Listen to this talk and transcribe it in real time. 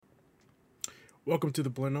Welcome to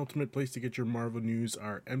the Ultimate place to get your Marvel news,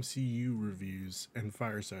 our MCU reviews, and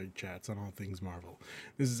fireside chats on all things Marvel.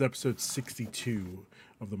 This is episode 62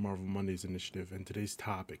 of the Marvel Mondays Initiative, and today's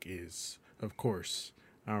topic is, of course,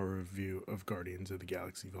 our review of Guardians of the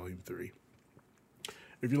Galaxy Volume 3.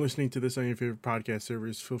 If you're listening to this on your favorite podcast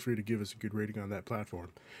service, feel free to give us a good rating on that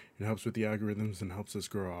platform. It helps with the algorithms and helps us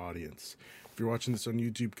grow our audience. If you're watching this on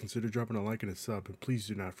YouTube, consider dropping a like and a sub, and please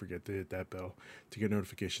do not forget to hit that bell to get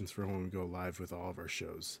notifications for when we go live with all of our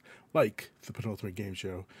shows, like the Penultimate Game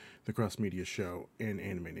Show, the Cross Media Show, and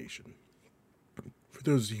Anime Nation. For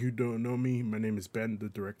those of you who don't know me, my name is Ben, the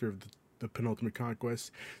director of the Penultimate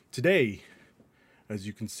Conquest. Today, as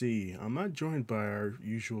you can see, I'm not joined by our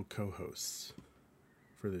usual co-hosts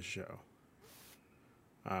for this show.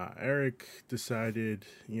 Eric decided,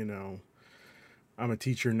 I'm a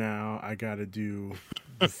teacher now. I got to do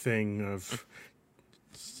the thing of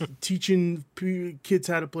teaching kids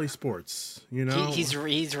how to play sports. He's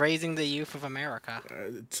raising the youth of America.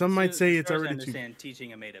 Some might say it's already understand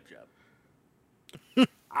teaching a made-up job.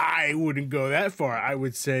 I wouldn't go that far. I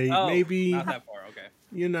would say maybe not that far. Okay.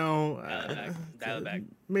 Dial it back.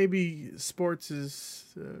 Maybe sports is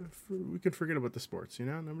we can forget about the sports.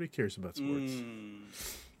 Nobody cares about sports.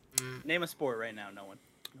 Name a sport right now. No one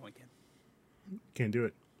can. Can't do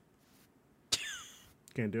it.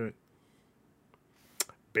 Can't do it.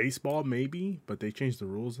 Baseball, maybe, but they changed the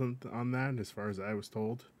rules on that, as far as I was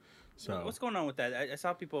told. So what's going on with that? I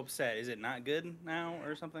saw people upset. Is it not good now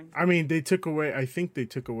or something? I mean, they took away. I think they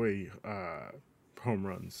took away home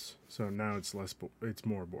runs, so now it's it's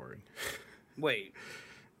more boring. Wait.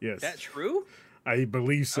 Yes. Is that true? I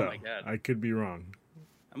believe so. Oh my God. I could be wrong.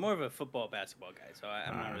 I'm more of a football basketball guy, so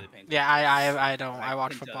I'm not really paying attention. Yeah, I don't. I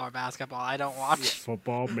watch football or basketball. I don't watch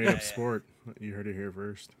football. Made up sport. You heard it here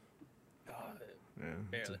first.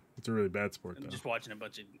 Yeah, it's a really bad sport, though. I'm just watching a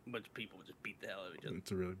bunch of people just beat the hell out of each other.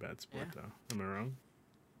 It's a really bad sport, though. Am I wrong?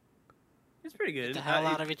 It's pretty good. Beat the hell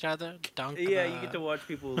out of each other. Dunk. Yeah, you get to watch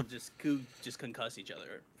people just concuss each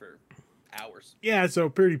other for hours. Yeah, so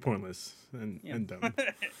pretty pointless and dumb.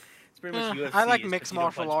 It's pretty much UFC. I like mixed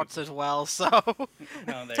martial arts as well, so. Oh,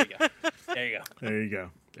 there you go. There you go. There you go.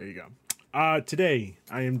 There you go. Today,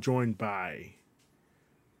 I am joined by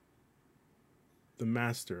the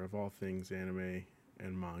master of all things anime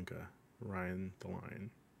and manga, Ryan the Lion,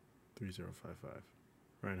 3055.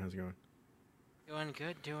 Ryan, how's it going?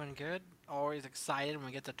 Doing good. Always excited when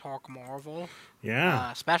we get to talk Marvel.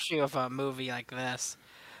 Yeah. Especially with a movie like this.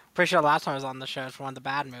 Pretty sure last time I was on the show it's one of the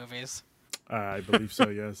bad movies. I believe so,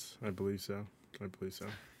 yes. I believe so.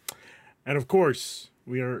 And of course,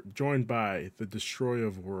 we are joined by the Destroyer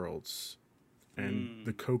of Worlds and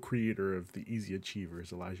the co-creator of The Easy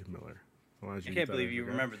Achievers, Elijah Miller. Elijah, I can't believe you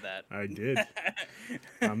remembered that. I did.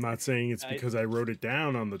 I'm not saying it's because I wrote it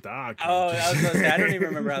down on the doc. Oh, I was going to say, I don't even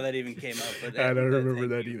remember how that even came up. But I don't remember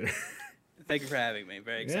that either. Thank you for having me.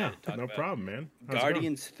 Very excited to talk no about problem, man.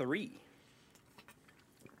 Guardians 3.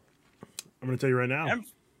 I'm going to tell you right now.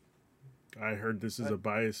 I heard this is a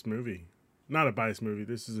biased movie. Not a biased movie.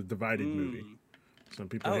 This is a divided movie. Some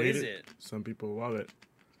people hate it. Some people love it.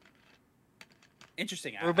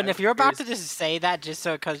 Interesting. Ruben, if you're about to just say that just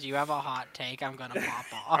so because you have a hot take, I'm gonna pop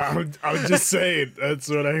off. I was just saying. That's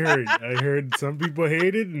what I heard. I heard some people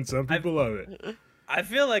hate it and some people love it. I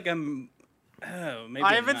feel like I'm. Oh, maybe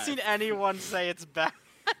I haven't seen anyone say it's bad.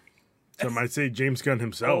 Some might say James Gunn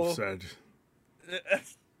himself said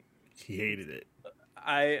he hated it.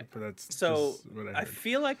 But that's so. What I heard. I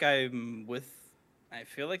feel like I'm with. I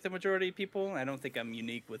feel like the majority of people. I don't think I'm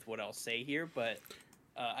unique with what I'll say here, but.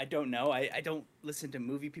 I don't know. I don't listen to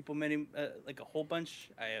movie people like a whole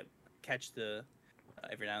bunch. I catch the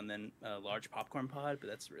every now and then large popcorn pod, but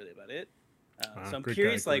that's really about it. So I'm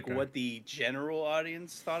curious, what the general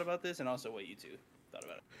audience thought about this, and also what you two thought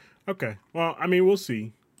about it. Okay. Well, I mean, we'll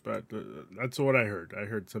see, but that's what I heard. I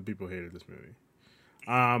heard some people hated this movie.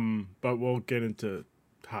 But we'll get into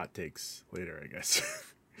hot takes later, I guess.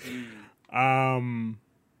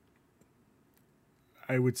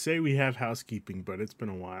 I would say we have housekeeping, but it's been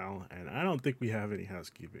a while, and I don't think we have any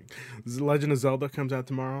housekeeping. The Legend of Zelda comes out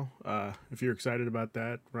tomorrow. If you're excited about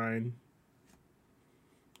that, Ryan,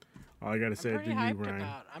 all I gotta say to you, Ryan.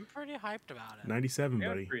 I'm pretty hyped about it. 97,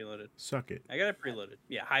 buddy. Preloaded. Suck it. I got it preloaded.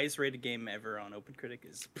 Yeah, highest rated game ever on OpenCritic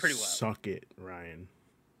is pretty wild. Suck it, Ryan.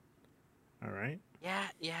 All right. Yeah.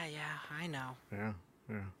 I know. Yeah.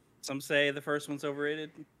 Some say the first one's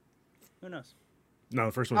overrated. Who knows? No,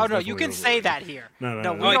 the first one. Oh was no, you definitely can say overrated. that here.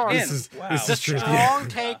 No. we are. This is Wow. this The is true. strong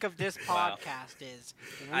take of this Wow. podcast is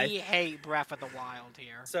I- we hate Breath of the Wild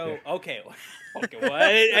here. So okay, well,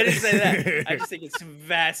 I didn't say that. I just think it's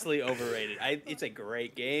vastly overrated. It's a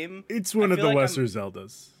great game. It's one I of feel the like lesser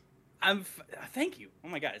Zeldas. Thank you. Oh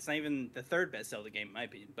my god, it's not even the third best Zelda game in my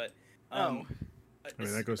opinion, but Oh. I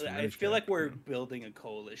mean, that goes to I Minish feel Cap, like we're yeah. building a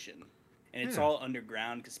coalition, and it's Yeah. all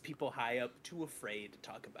underground because people high up too afraid to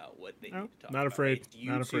talk about what they No, need to talk not about. afraid, It's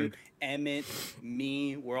you not two, afraid. Emmett,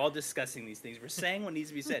 me, we're all discussing these things. We're saying what needs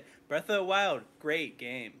to be said. Breath of the Wild, great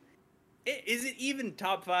game. Is it even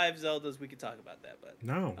top 5 Zeldas? We could talk about that, but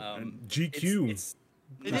No, um, and GQ It's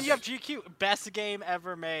And then you have GQ, best game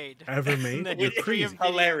ever made. ever made. In the You're history of crazy.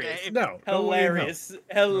 video Hilarious. games. No, no way in hell. hilarious,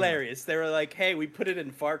 hilarious. They were like, "Hey, we put it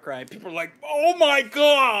in Far Cry." And people were like, "Oh my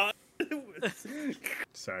god!"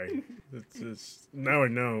 Sorry, it's now I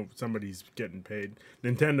know somebody's getting paid.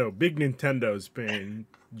 Nintendo, big Nintendo's paying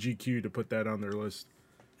GQ to put that on their list.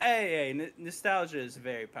 Hey, nostalgia is a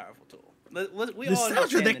very powerful tool. We all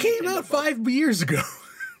Nostalgia understand that the came Nintendo out bug. 5 years ago.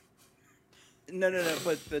 No,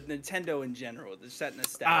 but the Nintendo in general, there's that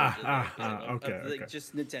nostalgia. Okay.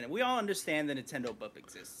 Just Nintendo. We all understand the Nintendo bump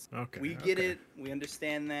exists. Okay, We get okay. it. We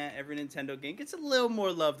understand that every Nintendo game gets a little more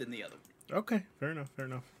love than the other. Okay, fair enough.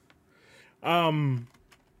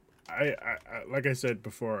 I like I said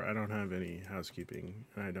before, I don't have any housekeeping.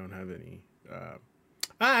 I don't have any.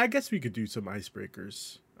 I guess we could do some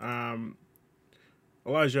icebreakers.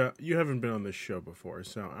 Elijah, you haven't been on this show before,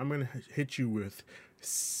 so I'm gonna hit you with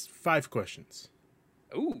 5 questions.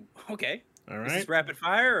 Ooh, okay. All Is right, this rapid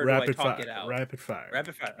fire or rapid do I talk fire. it out? Rapid fire.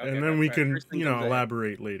 Rapid fire. Okay, and then rapid we fire. can, First thing comes ahead.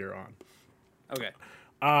 elaborate later on.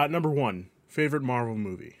 Okay. Number 1, favorite Marvel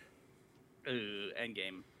movie.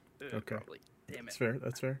 Endgame. Okay. Probably. Damn That's it. fair.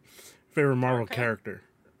 That's fair. Favorite Marvel Okay. character.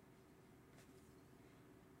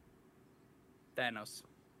 Thanos.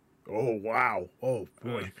 Oh wow. Oh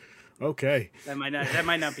boy. Okay. That might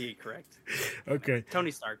not be correct. Okay. Tony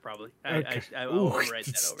Stark probably. Okay. I'll Ooh, overwrite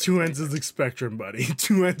it's that over. two ends of the spectrum, buddy.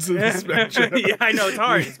 2 ends of the spectrum. Yeah, I know it's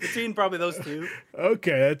hard. It's between probably those two.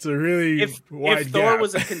 Okay, that's a really wide If Thor gap.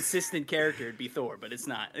 was a consistent character, it'd be Thor, but it's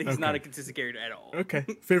not. He's not Okay. a consistent character at all. Okay.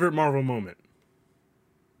 Favorite Marvel moment.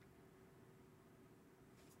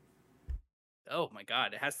 Oh my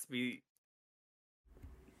god, it has to be.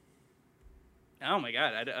 Oh my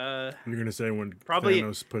god, You're gonna say when Probably-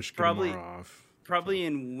 Thanos pushed probably- Gamora off. probably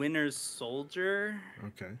in Winter Soldier.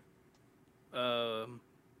 Okay.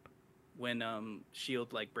 When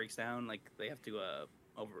Shield like breaks down, like they have to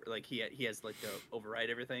he has like to override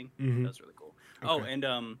everything. Mhm. That's really cool. Oh, Okay.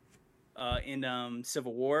 and in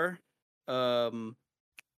Civil War,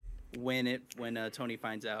 when Tony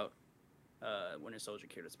finds out Winter Soldier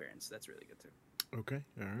killed his parents, that's really good too. Okay.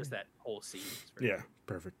 All right. Just that whole scene. is very Yeah. good.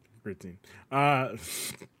 Perfect. Great scene.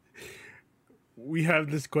 We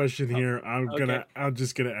have this question here. I'm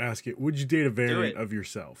just gonna ask it. Would you date a variant it. of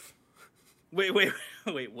yourself? Wait, what?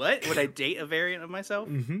 Would I date a variant of myself?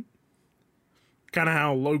 Mm-hmm. Kind of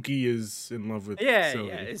how Loki is in love with Yeah,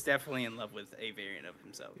 Sylvie. is definitely in love with a variant of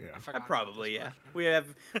himself. Yeah. I forgot about Probably, this yeah.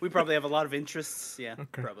 question. We probably have a lot of interests. Yeah,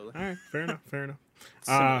 Okay. probably. All right. Fair enough. Fair enough.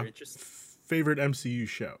 Similar interests. Favorite MCU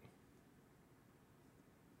show?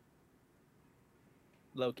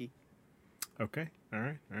 Loki. Okay. All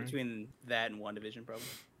right. All right. Between that and WandaVision, probably.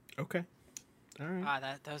 Okay. All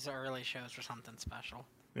right. Those are early shows for something special.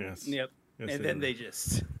 Yes. Yep. Yes, And then were. they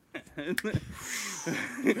just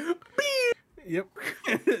Yep.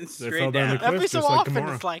 straight fell down the down. cliff. Every so just like often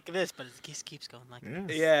Gamora. it's like this, but it just keeps going like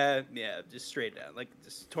this. Yes. Yeah, just straight down, like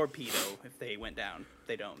just torpedo. If they went down,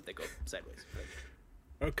 they don't. They go sideways.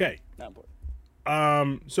 But Okay. not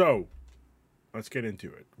important. So let's get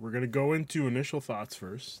into it. We're gonna go into initial thoughts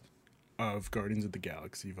first of Guardians of the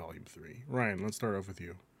Galaxy Volume 3. Ryan, let's start off with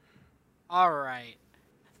you. All right.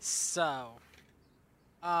 So,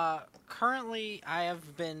 currently I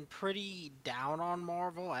have been pretty down on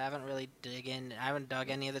Marvel. I haven't really I haven't dug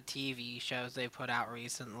any of the TV shows they put out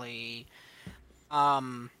recently.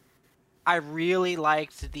 I really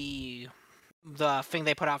liked the thing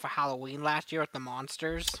they put out for Halloween last year with the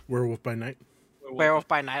monsters. Werewolf by Night. Werewolf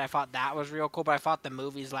by Night, I thought that was real cool, but I thought the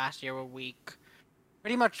movies last year were weak.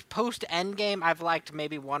 Pretty much post Endgame, I've liked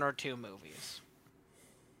maybe 1 or 2 movies.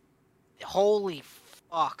 Holy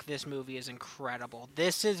fuck, this movie is incredible.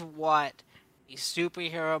 This is what a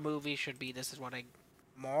superhero movie should be. This is what I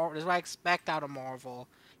expect out of Marvel.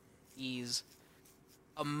 These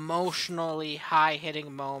emotionally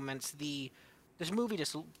high-hitting moments. This movie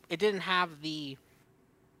it didn't have the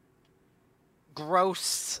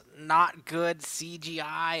gross, not good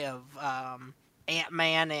CGI of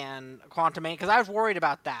Ant-Man and Quantumania, because I was worried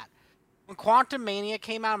about that. when Quantum Mania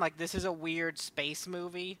came out, I'm like, this is a weird space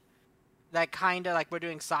movie. That kind of like we're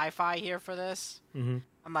doing sci-fi here for this. Mm-hmm.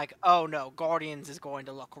 I'm like, oh no, Guardians is going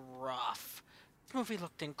to look rough. This movie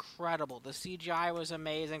looked incredible. The CGI was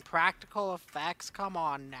amazing. Practical effects, come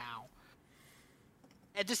on now.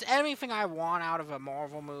 And just anything I want out of a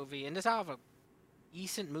Marvel movie, and just out of a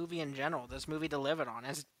decent movie in general, this movie delivered on.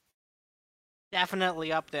 It's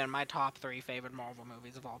definitely up there in my top 3 favorite Marvel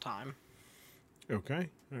movies of all time. Okay.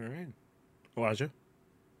 All right. Elijah?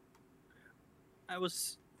 I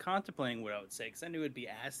was contemplating what I would say because I knew it'd be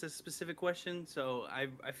asked a specific question. So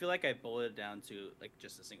I feel like I boiled it down to like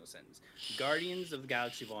just a single sentence. Guardians of the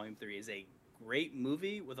Galaxy Volume 3 is a great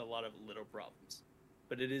movie with a lot of little problems,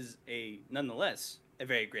 but it is nonetheless a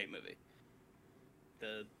very great movie.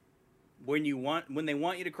 When they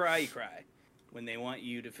want you to cry, you cry. When they want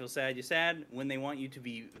you to feel sad, you're sad. When they want you to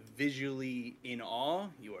be visually in awe,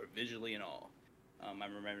 you are visually in awe. I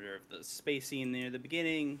remember the space scene near the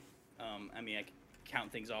beginning. I can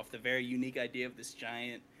count things off. The very unique idea of this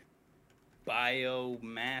giant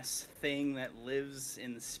biomass thing that lives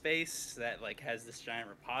in the space that like has this giant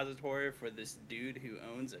repository for this dude who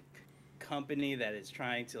owns a company that is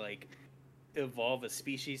trying to like evolve a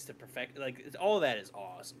species to perfect. Like all of that is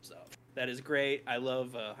awesome stuff. That is great. I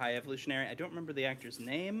love High Evolutionary. I don't remember the actor's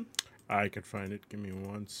name. I could find it. Give me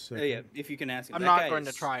 1 second. Oh, yeah, if you can ask him. I'm not going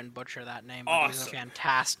to try and butcher that name, but he's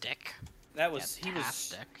fantastic. That was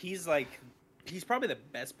fantastic. He's probably the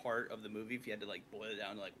best part of the movie if you had to like boil it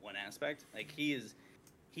down to like one aspect. Like he's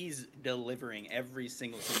delivering every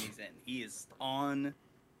single scene he's in. He is on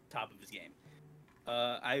top of his game.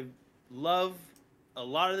 I love a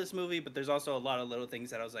lot of this movie, but there's also a lot of little things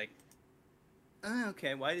that I was like, oh,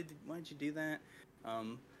 okay, why did you do that?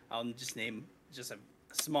 I'll just name just a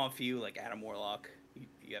small few, like Adam Warlock.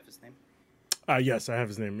 You have his name? Yes, I have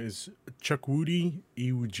his name. Is Chukwudi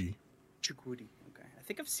Iwuji. Chukwudi. Okay, I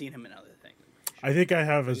think I've seen him in other things. I think I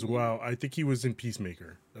have as well. I think he was in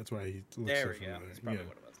Peacemaker. That's why he looks there so we familiar. go. That's probably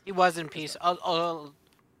what it was. He was in Peace.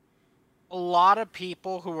 A lot of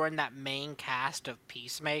people who were in that main cast of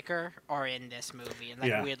Peacemaker are in this movie in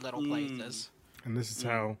like weird little places. And this is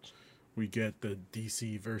how we get the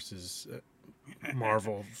DC versus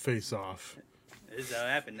Marvel face-off. This is how it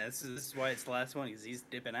happened. This is why it's the last one, because he's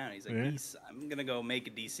dipping out. He's like, I'm going to go make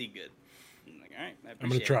a DC good. I'm like, all right, I'm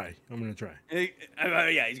going to try.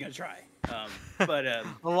 Yeah, he's going to try. But a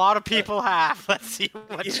lot of people have. Let's see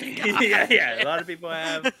what you got. Yeah, a lot of people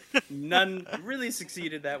have. None really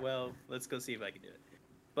succeeded that well. Let's go see if I can do it.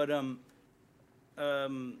 But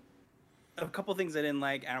a couple things I didn't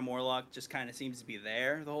like. Adam Warlock just kind of seems to be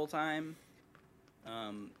there the whole time.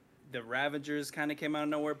 The Ravagers kind of came out of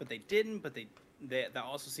nowhere, but they didn't. But that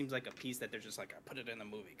also seems like a piece that they're just like, I put it in the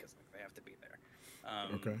movie because like, they have to be there.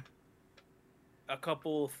 Okay. A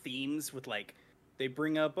couple themes with like, they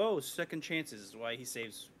bring up, second chances is why he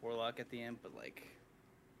saves Warlock at the end, but like,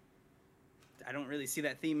 I don't really see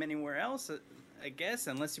that theme anywhere else. I guess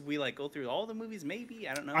unless we like go through all the movies, maybe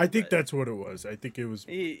I don't know. I think that's what it was. I think it was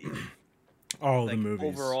all like the movies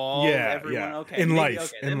overall. Everyone, yeah. Okay, in maybe,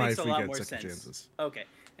 life, okay, in life, a we lot get more second sense. chances. Okay,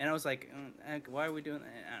 and I was like, why are we doing that?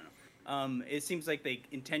 I don't know. It seems like they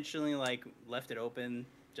intentionally like left it open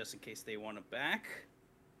just in case they want it back.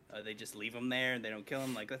 They just leave him there and they don't kill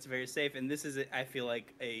him. Like that's very safe. And this is, I feel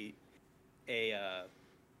like a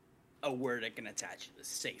word I can attach to this.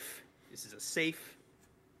 Safe. This is a safe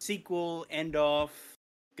sequel. End off.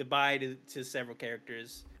 Goodbye to several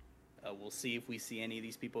characters. We'll see if we see any of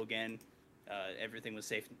these people again. Everything was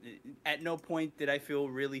safe. At no point did I feel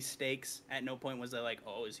really stakes. At no point was I like,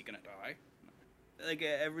 oh, is he gonna die? Like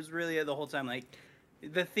it was really the whole time like.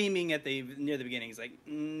 The theming near the beginning is like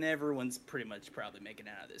everyone's pretty much probably making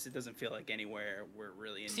it out of this. It doesn't feel like anywhere we're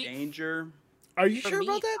really in danger. Are you sure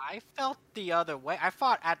about that? I felt the other way. I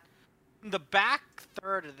thought at the back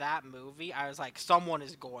third of that movie, I was like, someone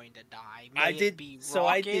is going to die. I did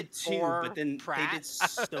too, but then Pratt, they did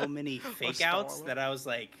so many fake outs that I was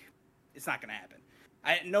like, it's not gonna happen.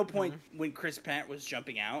 At no point when Chris Pratt was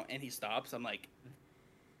jumping out and he stops, I'm like,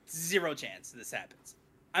 0 chance this happens.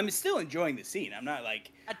 I'm still enjoying the scene. I'm not like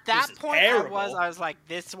at that point. Terrible. I was like,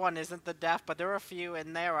 this one isn't the death, but there were a few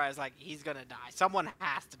in there where I was like, he's gonna die. Someone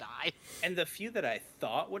has to die. And the few that I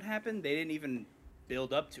thought would happen, they didn't even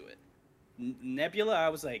build up to it. Nebula, I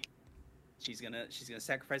was like, she's gonna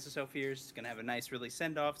sacrifice herself here. She's gonna have a nice, really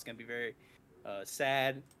send off. It's gonna be very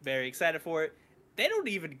sad. Very excited for it. They don't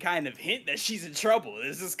even kind of hint that she's in trouble.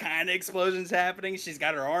 There's this kind of explosions happening. She's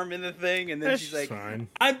got her arm in the thing, and then she's like, fine.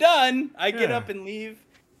 I'm done. I get up and leave.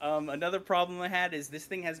 Another problem I had is this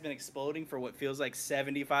thing has been exploding for what feels like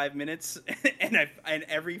 75 minutes, and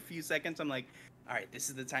every few seconds I'm like, all right, this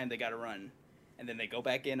is the time they got to run, and then they go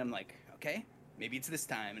back in. I'm like, okay, maybe it's this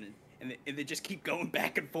time, and they just keep going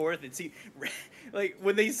back and forth. And see, like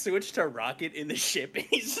when they switch to Rocket in the ship, and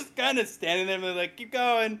he's just kind of standing there, and they're like, keep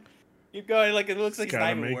going. Like it looks like he's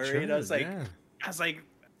not even worried. Sure, I was like,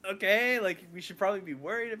 okay, like we should probably be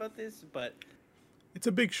worried about this, but it's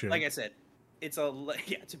a big ship. Like I said, it's a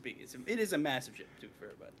big. It is a massive ship too, for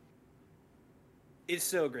but it's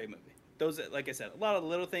still a great movie. Those, like I said, a lot of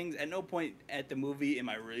little things. At no point at the movie am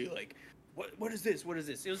I really like, what is this? What is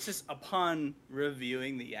this? It was just upon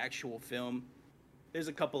reviewing the actual film, there's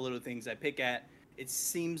a couple little things I pick at. It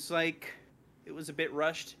seems like it was a bit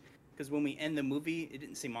rushed because when we end the movie, it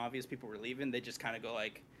didn't seem obvious people were leaving. They just kind of go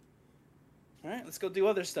like, all right, let's go do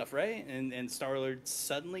other stuff, right? And Star-Lord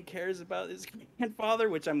suddenly cares about his grandfather,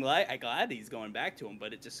 which I'm glad he's going back to him,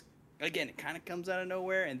 but it just, again, it kind of comes out of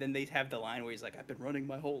nowhere, and then they have the line where he's like, I've been running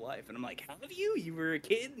my whole life. And I'm like, have you? You were a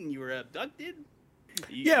kid and you were abducted?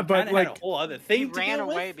 Yeah, but like had a whole other thing he to ran deal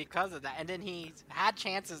away with? because of that, and then he's had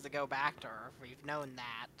chances to go back to Earth. We've known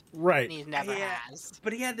that, right. and he never Yeah. has.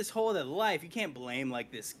 But he had this whole other life. You can't blame,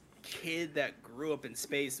 like, this kid that grew up in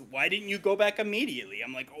space. Why didn't you go back immediately?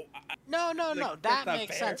 I'm like, oh, No, Like, that that's not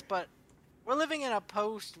makes fair. sense, but we're living in a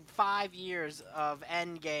post 5 years of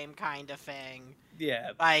Endgame kind of thing.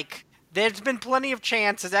 yeah. Like, there's been plenty of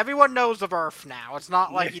chances. Everyone knows of Earth now. It's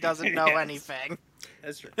not like he doesn't know Yes. anything.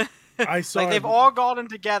 That's true. I saw Like, they've all gotten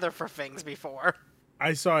together for things before.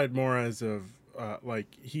 I saw it more as of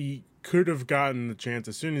like he could have gotten the chance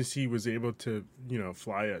as soon as he was able to,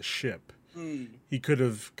 fly a ship. He could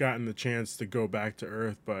have gotten the chance to go back to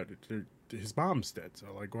Earth, but his mom's dead. So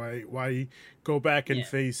like, why go back and Yeah.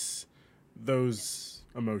 face those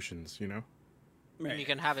emotions? Right. You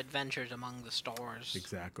can have adventures among the stars.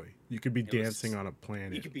 Exactly. You could be was- dancing on a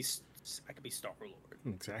planet. You could be, I could be Star-Lord.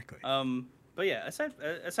 Exactly. But yeah,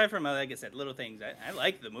 aside from like I said, little things, I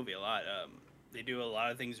like the movie a lot. They do a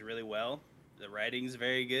lot of things really well. The writing's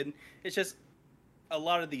very good. It's just a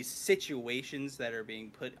lot of these situations that are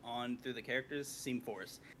being put on through the characters seem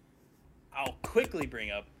forced. I'll quickly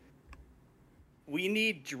bring up, we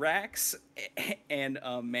need Drax and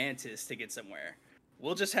Mantis to get somewhere.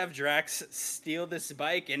 We'll just have Drax steal this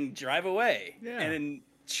bike and drive away. Yeah. And then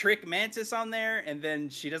trick Mantis on there, and then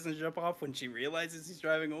she doesn't jump off when she realizes he's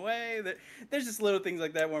driving away. There's just little things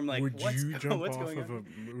like that where I'm like, Would what's, you jump what's off going of on?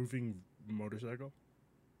 a moving motorcycle?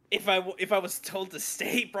 If I was told to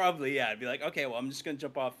stay, probably, yeah. I'd be like, okay, well, I'm just going to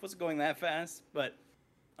jump off. What's going that fast? But,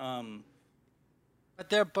 But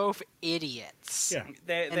they're both idiots. Yeah. And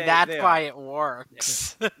they that's are. why it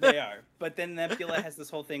works. They are. But then Nebula has this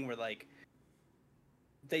whole thing where, like,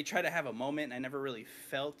 they try to have a moment, and I never really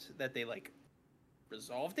felt that they, like,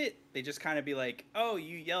 resolved it. They just kind of be like, oh,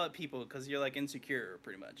 you yell at people because you're, like, insecure,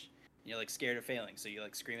 pretty much. You're, like, scared of failing, so you,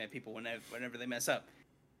 like, scream at people whenever they mess up.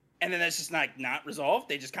 And then that's just not resolved.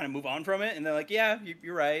 They just kind of move on from it, and they're like, yeah,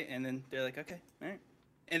 you're right. And then they're like, okay, all right.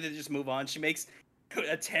 And then just move on. She makes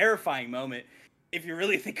a terrifying moment. If you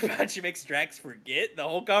really think about it, she makes Drax forget the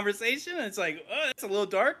whole conversation. And it's like, oh, it's a little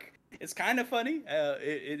dark. It's kind of funny.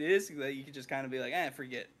 It is that you can just kind of be like,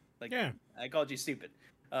 forget. Like, Yeah. I called you stupid.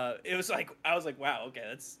 It was like, I was like, wow, okay,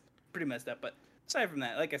 that's pretty messed up. But aside from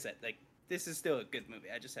that, like I said, like, this is still a good movie.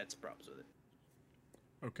 I just had some problems with it.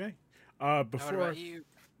 Okay. What about you?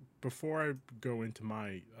 Before I go into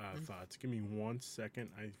my thoughts, give me 1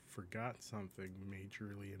 second. I forgot something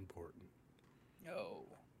majorly important. Oh.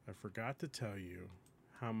 I forgot to tell you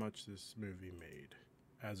how much this movie made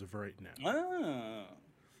as of right now.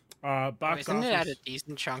 Oh. Box Isn't it at a office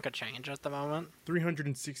decent chunk of change at the moment?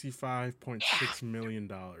 $365.6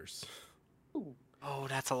 million. Oh,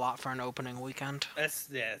 that's a lot for an opening weekend. That's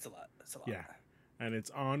a lot. That's a lot. Yeah, and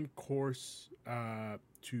it's on course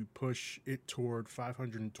to push it toward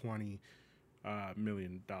 $520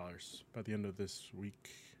 million by the end of this week.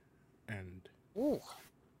 And Ooh.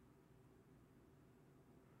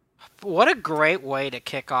 What a great way to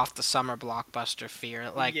kick off the summer blockbuster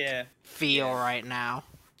feel Yeah. right now.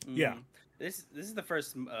 Yeah. This is the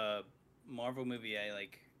first Marvel movie I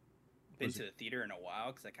like been Was to the theater in a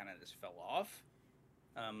while because I kind of just fell off.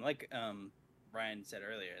 Ryan said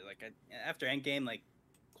earlier, like after Endgame, like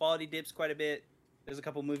quality dips quite a bit. There's a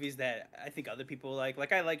couple movies that I think other people like.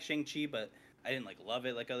 Like I like Shang-Chi, but I didn't like love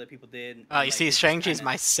it like other people did. Oh, you Like, see, it's just Shang-Chi's kinda-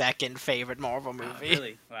 my second favorite Marvel Oh, movie.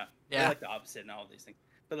 really? Wow. Yeah. They're like the opposite and all these things.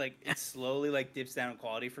 But like it slowly like dips down in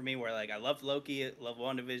quality for me where like I love Loki, I love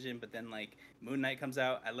WandaVision, but then like Moon Knight comes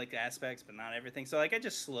out, I like the aspects but not everything. So like I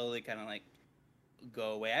just slowly kind of like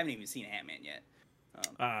go away. I haven't even seen Ant-Man yet.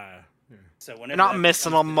 So You're whenever not that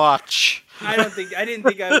missing comes on to- much. I didn't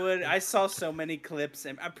think I would. I saw so many clips,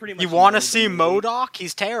 and I pretty much. You want know to the see movie. MODOK?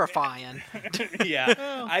 He's terrifying. Yeah.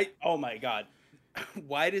 Well. Oh my god.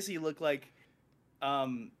 Why does he look like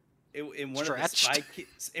in one Stretched? of the Spy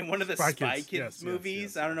Kids Spy Spy Kids, Kids yes, movies?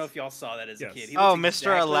 yes, I don't know yes. if y'all saw that as a Yes. kid. He Oh, looks Mr.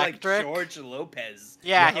 exactly Electric? like George Lopez.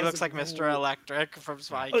 Yeah, I he was looks like like, Mr. oh. Electric from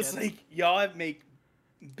Spy I was Kids. like, y'all have made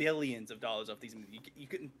billions of dollars off these movies. You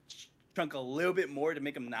couldn't chunk a little bit more to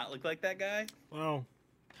make him not look like that guy? Well,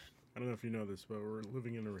 I don't know if you know this, but we're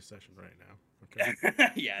living in a recession right now.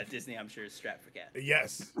 Okay. Yeah, Disney, I'm sure, is strapped for cash.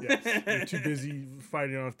 Yes. They're too busy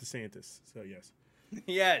fighting off DeSantis. So yes.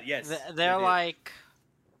 Yeah, yes. They're they did. like,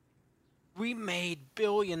 we made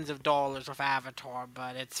billions of dollars with Avatar,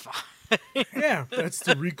 but it's fine. Yeah, that's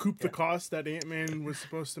to recoup the cost that Ant-Man was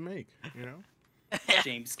supposed to make. You know.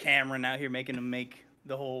 James Cameron out here making him make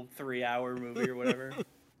the whole 3-hour movie or whatever.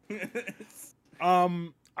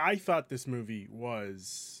 I thought this movie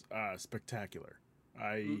was spectacular.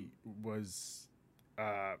 I was,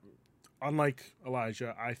 unlike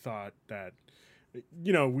Elijah, I thought that,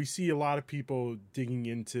 we see a lot of people digging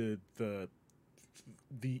into the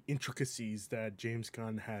intricacies that James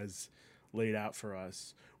Gunn has laid out for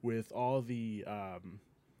us with all the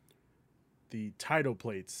title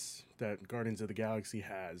plates that Guardians of the Galaxy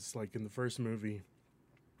has. Like in the first movie,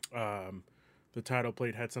 the title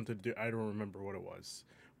plate had something to do. I don't remember what it was,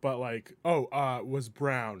 but like, it was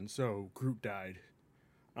brown, so Groot died.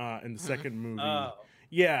 In the second movie, Oh.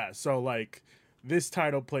 yeah. So like, this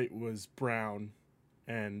title plate was brown,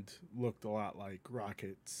 and looked a lot like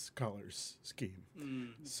Rocket's colors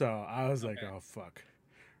scheme. So I was like, Okay. oh fuck,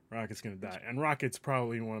 Rocket's gonna die, and Rocket's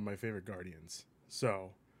probably one of my favorite Guardians.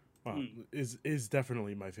 So, is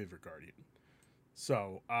definitely my favorite Guardian.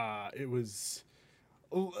 So it was.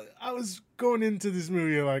 I was going into this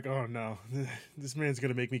movie like, oh no, this man's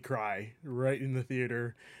gonna make me cry right in the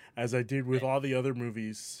theater, as I did with all the other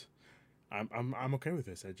movies. I'm okay with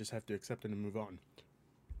this. I just have to accept it and move on.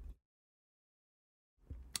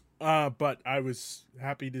 But I was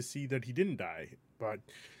happy to see that he didn't die, but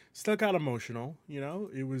still got emotional.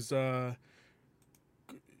 It was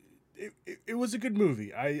it was a good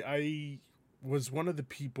movie. I was one of the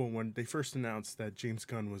people when they first announced that James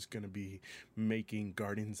Gunn was going to be making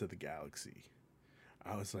Guardians of the Galaxy.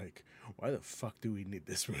 I was like, why the fuck do we need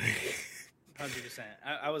this movie? 100%.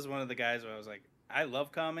 I was one of the guys where I was like, I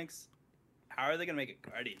love comics. How are they going to make a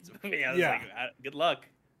Guardians movie? I was Yeah. like, good luck.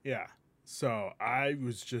 Yeah. So I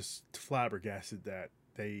was just flabbergasted that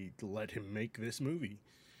they let him make this movie,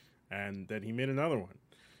 and then he made another one,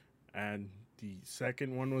 and the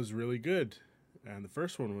second one was really good, and the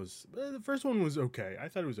first one was okay. I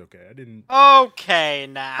thought it was okay. I didn't. Okay,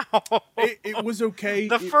 now. It was okay.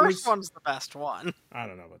 The It first was- one's the best one. I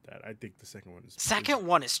don't know about that. I think the second one is. Second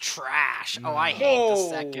one is trash. Oh, I No. hate the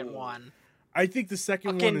second one. I think the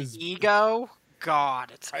second one Fucking is. Ego.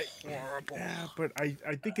 God, it's I- horrible. Yeah, but I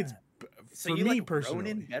think it's So for you me like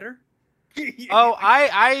personally. Ronin better? Oh,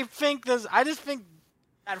 I think this. I just think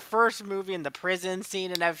that first movie and the prison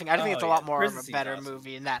scene and everything. I think Oh, it's a yeah, lot the more of prison a scene's better awesome.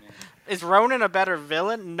 movie than that. Yeah. Is Ronan a better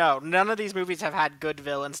villain? No, none of these movies have had good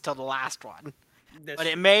villains till the last one. That's But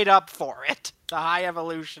it made up for it. The High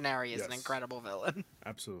Evolutionary is an Yes. incredible villain.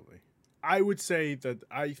 Absolutely. I would say that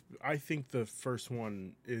I think the first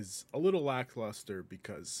one is a little lackluster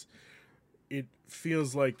because it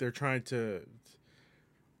feels like they're trying to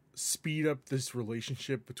speed up this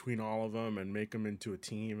relationship between all of them and make them into a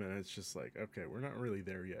team, and it's just like, okay, we're not really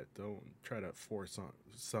there yet. Don't try to force on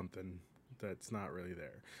something that's not really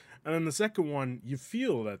there. And then the second one, you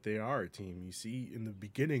feel that they are a team. You see in the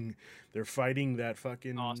beginning they're fighting that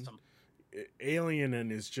fucking awesome. alien,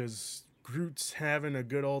 and it's just Groot's having a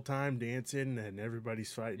good old time dancing, and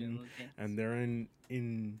everybody's fighting, and they're in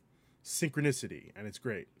synchronicity, and it's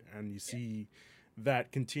great. And you see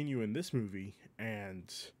that continue in this movie,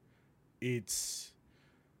 and it's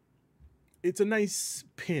a nice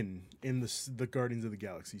pin in the Guardians of the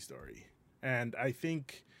Galaxy story. And I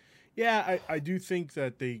think, I do think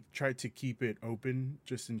that they tried to keep it open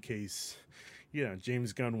just in case,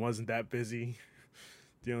 James Gunn wasn't that busy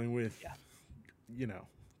dealing with,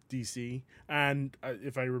 DC. And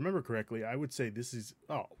if I remember correctly, I would say this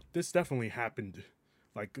definitely happened.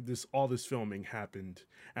 Like all this filming happened,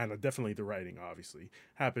 and definitely the writing, obviously,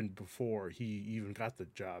 happened before he even got the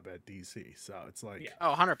job at DC. So it's like,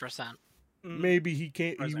 Oh, 100%. maybe he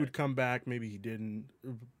can't. He Present. would come back. Maybe he didn't.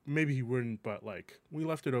 Maybe he wouldn't. But like, we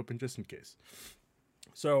left it open just in case.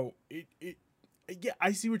 So yeah,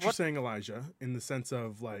 I see what you're saying, Elijah, in the sense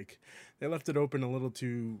of like they left it open a little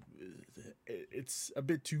too. It's a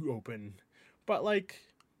bit too open, but like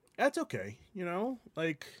that's okay.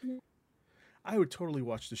 Like I would totally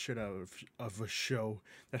watch the shit out of a show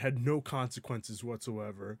that had no consequences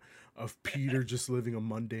whatsoever of Peter just living a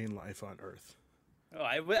mundane life on Earth. Oh,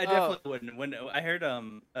 I definitely wouldn't. When I heard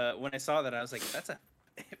when I saw that, I was like, that's a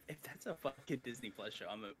if that's a fucking Disney Plus show,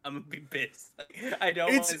 I'm a big pissed. Like, I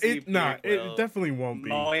don't want to see Peter Quill it definitely won't be.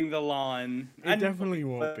 mowing the lawn. It definitely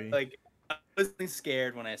won't be. Like, I was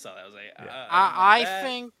scared when I saw that. I was like, Yeah. I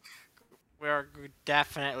think we're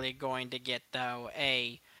definitely going to get, though,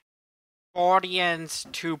 a Guardians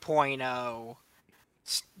 2.0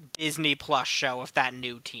 Disney Plus show with that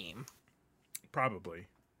new team. Probably.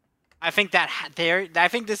 I think I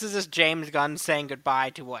think this is just James Gunn saying goodbye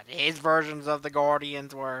to what his versions of the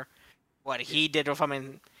Guardians were, what he did with them.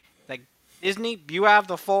 And like, Disney, you have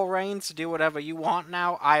the full reins to do whatever you want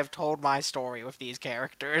now. I have told my story with these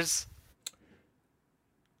characters.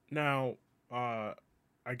 Now, I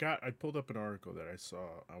pulled up an article that I saw,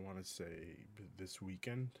 I want to say this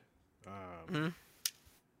weekend,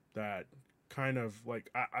 that kind of like,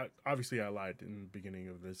 I obviously I lied in the beginning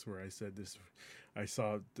of this where I said this, I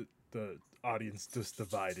saw the audience just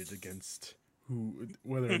divided against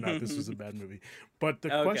whether or not this was a bad movie. But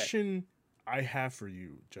the question I have for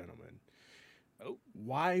you, gentlemen,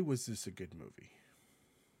 why was this a good movie?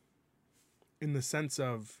 In the sense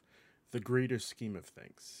of the greater scheme of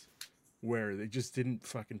things, where they just didn't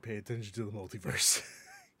fucking pay attention to the multiverse.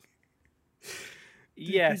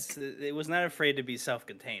 Yes, it was not afraid to be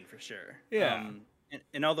self-contained for sure. Yeah.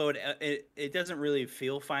 And although it doesn't really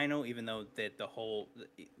feel final, even though that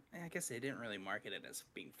I guess they didn't really market it as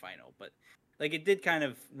being final, but like it did kind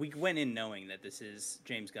of. We went in knowing that this is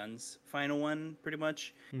James Gunn's final one, pretty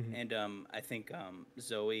much, and I think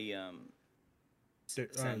Zoe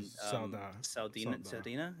Saldana,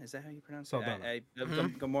 is that how you pronounce it?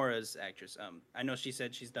 Gamora's actress. I know she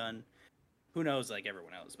said she's done. Who knows, like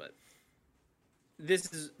everyone else, but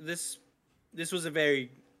this is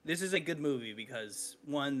a good movie because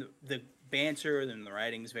one, the banter and the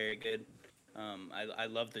writing is very good. I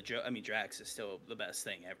love the joke. I mean, Drax is still the best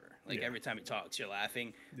thing ever. Like every time he talks, you're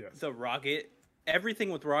laughing. Yeah. The Rocket,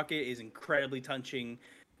 everything with Rocket is incredibly touching.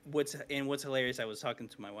 What's hilarious? I was talking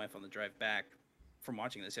to my wife on the drive back from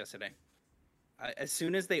watching this yesterday. As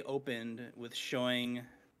soon as they opened with showing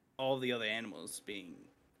all the other animals being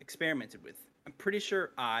experimented with, I'm pretty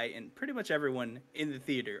sure I and pretty much everyone in the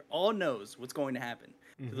theater all knows what's going to happen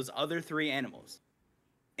to those other three animals.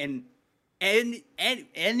 And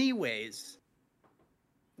anyways,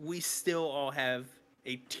 we still all have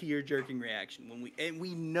a tear-jerking reaction when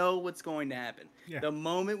we know what's going to happen. Yeah. The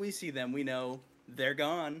moment we see them, we know they're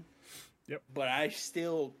gone. Yep. But I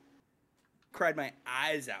still cried my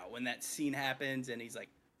eyes out when that scene happens and he's like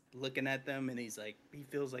looking at them and he's like, he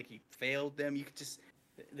feels like he failed them. You could just,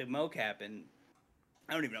 the mocap, and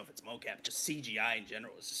I don't even know if it's mocap, just CGI in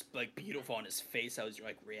general, is just like beautiful on his face. I was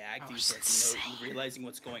like reacting to like, realizing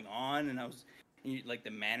what's going on, and I was like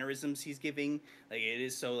the mannerisms he's giving, like it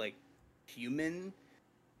is so like human.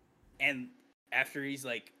 And after he's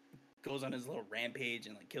like goes on his little rampage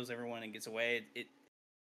and like kills everyone and gets away,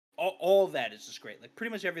 all of that is just great. Like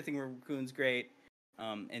pretty much everything Raccoon's great.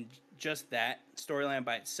 And just that storyline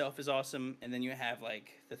by itself is awesome. And then you have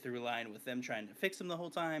like the through line with them trying to fix him the whole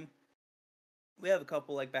time. We have a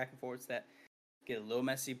couple like back and forths that get a little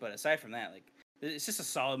messy, but aside from that, like it's just a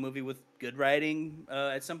solid movie with good writing.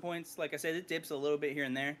 At some points, like I said, it dips a little bit here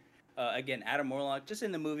and there. Again, Adam Warlock just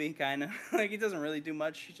in the movie, kind of like he doesn't really do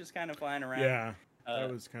much. He's just kind of flying around. Yeah,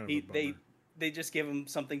 that was kind of a bummer. They just give him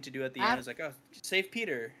something to do at the end. It's like, oh, save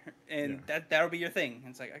Peter, and that'll be your thing.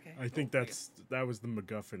 And it's like, okay. I think that was the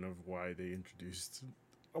MacGuffin of why they introduced.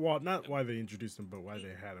 Well, not why they introduced him, but why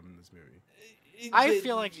they had him in this movie. I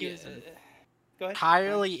feel like he's go ahead.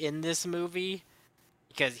 entirely in this movie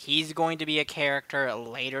because he's going to be a character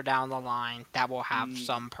later down the line that will have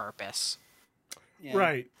some purpose. Yeah,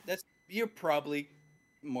 right. You're probably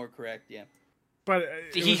more correct. Yeah. But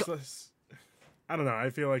I don't know. I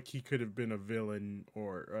feel like he could have been a villain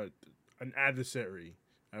or an adversary,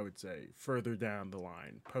 I would say, further down the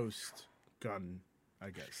line, post-Gunn, I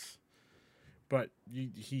guess. But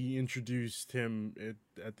he introduced him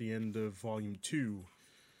at the end of Volume 2.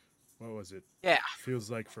 What was it? Yeah.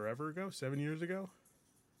 Feels like forever ago? 7 years ago?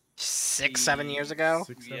 7 years ago?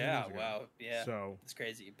 6, 7 yeah, years ago. wow. Yeah. So it's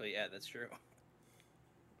crazy, but yeah, that's true.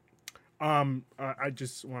 I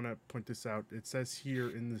just want to point this out. It says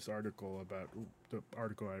here in this article about the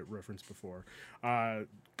article I referenced before,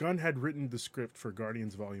 Gunn had written the script for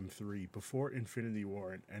Guardians Volume 3 before Infinity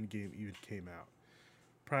War and Endgame even came out,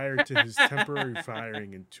 prior to his temporary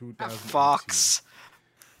firing in 2018. Fox.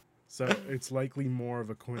 So it's likely more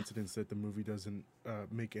of a coincidence that the movie doesn't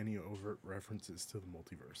make any overt references to the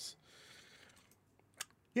multiverse.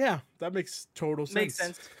 Yeah, that makes total sense. Makes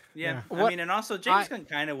sense. Yeah. Yeah. I What mean, and also James Gunn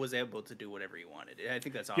kind of was able to do whatever he wanted. I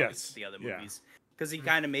think that's obvious Yes, with the other yeah. movies because he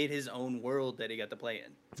kind of made his own world that he got to play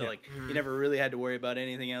in. So Yeah. like he never really had to worry about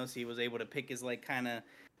anything else. He was able to pick his like kind of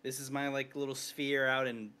this is my like little sphere out,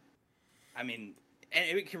 and I mean,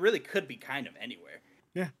 and really could be kind of anywhere.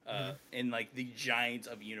 Yeah. In like the giants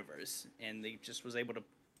of universe, and they just was able to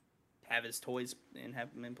have his toys and have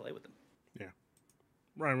him and play with them.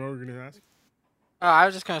 Ryan, what were we gonna ask? I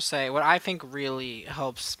was just gonna say what I think really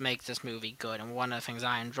helps make this movie good, and one of the things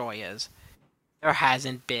I enjoy is there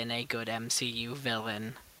hasn't been a good MCU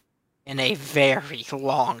villain in a very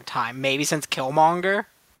long time, maybe since Killmonger.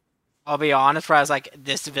 I'll be honest, where I was like,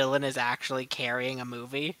 this villain is actually carrying a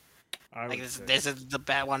movie. I Like would this, say this is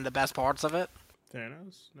one of the best parts of it.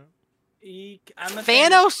 Thanos. No. I'm a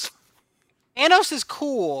fan of- Thanos is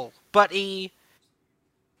cool, but he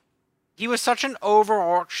was such an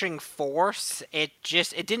overarching force. It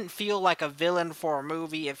didn't feel like a villain for a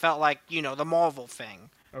movie. It felt like, the Marvel thing.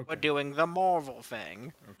 Okay. We're doing the Marvel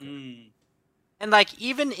thing. Mm. And like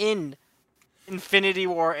even in Infinity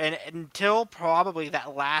War and until probably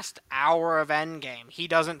that last hour of Endgame, he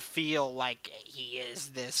doesn't feel like he is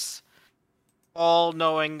this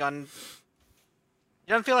all-knowing he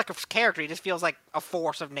doesn't feel like a character, he just feels like a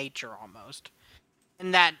force of nature almost.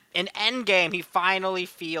 And that in Endgame he finally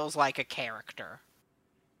feels like a character.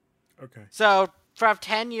 Okay. So for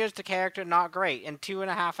 10 years the character not great. In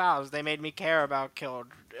 2.5 hours they made me care about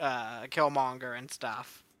Killmonger and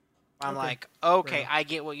stuff. I'm Okay. like, okay, Fair. I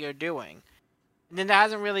get what you're doing. And then there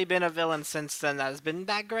hasn't really been a villain since then that has been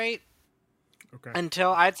that great. Okay.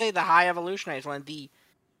 Until I'd say the High Evolutionary is one of the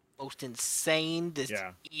most insane,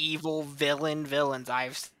 Yeah. evil villains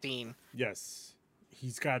I've seen. Yes.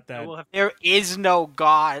 He's got I that. will have There is no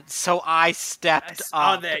God, so I stepped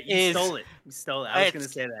saw up. that. You stole it. You stole it. I was gonna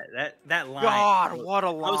It's- say that line. God, what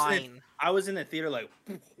a was in- line. I was in the theater like,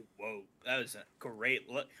 whoa, that was a great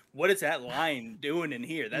look. What is that line doing in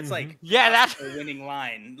here? That's like Yeah, that's a winning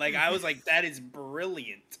line. Like I was like, that is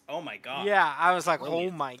brilliant. Oh my god. yeah. I was like,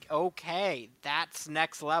 Brilliant. oh my, okay, that's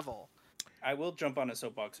next level. I will jump on a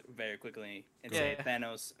soapbox very quickly and Yeah, say yeah.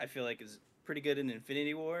 Thanos. I feel like is pretty good in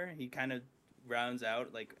Infinity War. He kind of rounds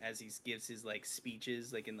out like as he gives his like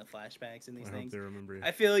speeches like in the flashbacks and these I hope things. they remember you.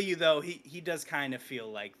 I feel you though. He does kind of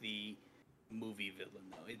feel like the movie villain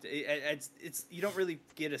though. It's you don't really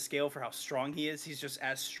get a scale for how strong he is. He's just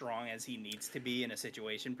as strong as he needs to be in a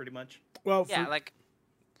situation, pretty much. Well, Yeah, like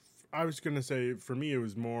I was gonna say for me it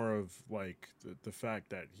was more of like the fact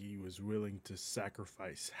that he was willing to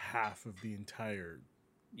sacrifice half of the entire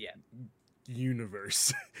Yeah.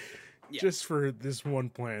 universe Yeah. just for this one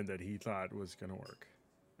plan that he thought was gonna work.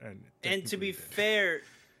 And to be technically did. fair,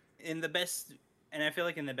 in the best, and I feel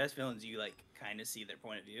like in the best villains, you like kind of see their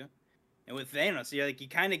point of view. And with Thanos, you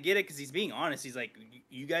kind of get it because he's being honest. He's like,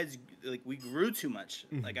 you guys, like, we grew too much.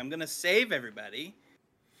 Mhm. Like, I'm gonna save everybody,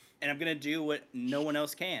 and I'm gonna do what no one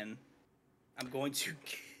else can. I'm going to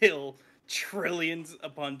kill trillions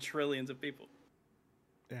upon trillions of people.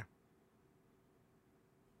 Yeah.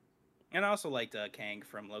 And I also liked Kang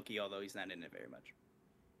from Loki, although he's not in it very much.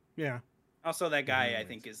 Yeah. Also, that guy I Anyways.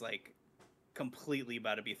 think is like completely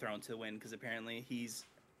about to be thrown to the wind because apparently he's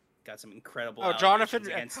got some incredible Jonathan allegations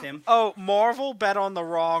against him. Oh, Marvel bet on the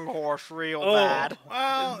wrong horse real bad.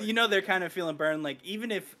 Well, You know they're kind of feeling burned. Like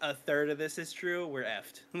even if a third of this is true, we're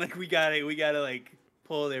effed. Like we gotta like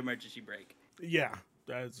pull the emergency brake. yeah.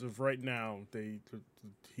 As of right now,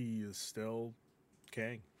 he is still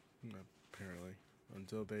Kang, apparently,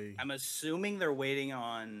 until they. I'm assuming they're waiting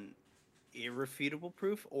on irrefutable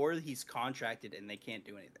proof, or he's contracted and they can't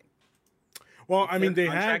do anything. Well, If I mean, they're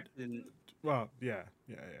they had. contracted and- Well, yeah.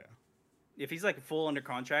 If he's like full under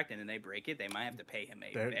contract and then they break it, they might have to pay him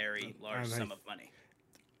a That- very large and I- sum of money.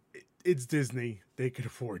 It's Disney; they could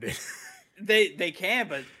afford it. They can,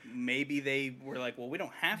 but maybe they were like, well, we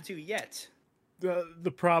don't have to yet. The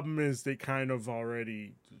problem is they kind of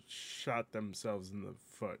already shot themselves in the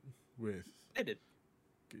foot with They did.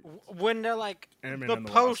 When they're like, Ant-Man the and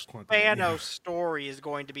the Wasp: post Quantumania. Thanos story is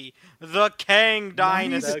going to be the Kang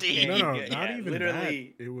Dynasty. No, Yeah, not yeah, even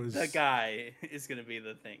literally, that. It was The guy is gonna be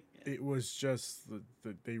the thing. Yeah. It was just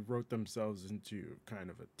that they wrote themselves into kind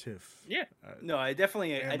of a tiff. Yeah. uh, No, I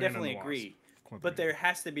definitely Ant-Man and agree. the Wasp: But Quantumania. there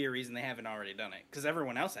has to be a reason they haven't already done it because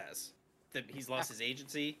everyone else has. That he's lost his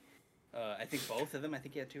agency. I think both of them. I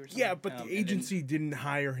think he had two or something. Yeah, but and the then- agency didn't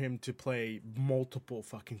hire him to play multiple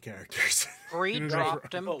fucking characters. Bree You know,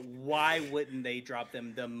 dropped him. But why wouldn't they drop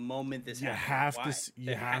them the moment this You happened? have Why? to. You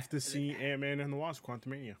They have to they see have- Ant-Man and the Wasp: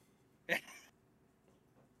 Quantumania.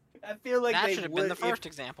 I feel like That they should have would been the if- first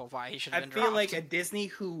example of why he should have I been feel dropped. like a Disney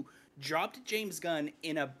who dropped James Gunn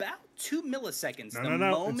in about 2 milliseconds. No, The no,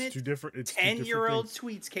 no. moment It's two different. It's 10-year-old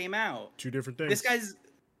tweets came out. Two different things. This guy's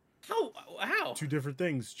how? Two different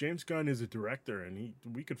things. James Gunn is a director, and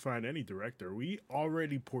we could find any director. We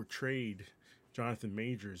already portrayed Jonathan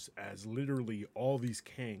Majors as literally all these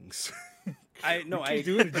Kangs. I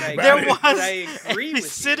do anything about There it. was I agree a with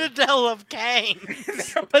citadel of Kang.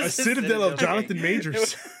 There was A citadel of Jonathan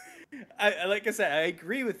Majors. Like I said, I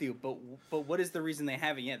agree with you, but what is the reason they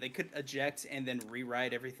haven't yet? They could eject and then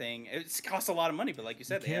rewrite everything. It costs a lot of money, but like you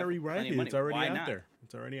said, You they can't have rewrite plenty of it. money. It's already Why out not? there.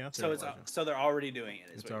 It's already out there. So it's Elijah. so they're already doing it.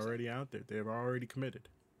 Is It's what you're already out there. They've already committed.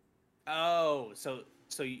 saying. Oh, so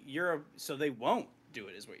they won't do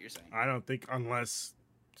it, is what you're saying? I don't think unless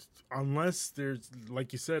there's,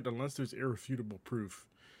 like you said, unless there's irrefutable proof.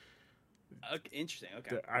 Okay, interesting.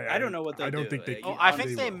 Okay, I I don't know what they'll I don't do. think they- Oh, You I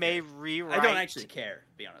honestly think they will. may rewrite. I don't actually care,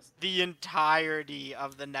 to be honest. the entirety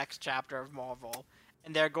of the next chapter of Marvel,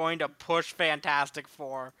 and they're going to push Fantastic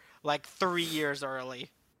Four like 3 years early.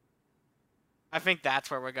 I think that's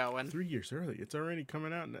where we're going. 3 years early. It's already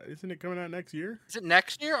coming out. Isn't it coming out next year? Is it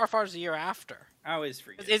next year or far as the year after? I always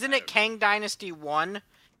forget. 'Cause isn't it Kang Dynasty 1?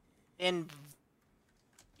 In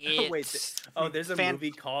Wait, there's a Fan- movie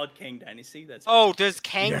called Kang Dynasty. That's Oh, there's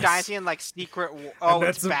Kang Yes. Dynasty and like Secret. And Oh,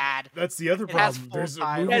 that's it's the- bad. That's the other It has problem. full There's a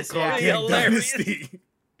titles. movie That's called really Kang hilarious. Dynasty.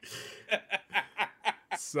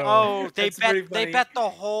 So Oh, they That's pretty bet they funny. bet the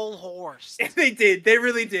whole horse. They did. They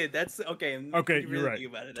really did. That's okay. okay, you you're really right. think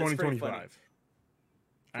about it. That's pretty funny. 2025.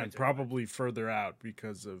 And 2025. probably further out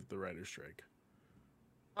because of the writer's strike.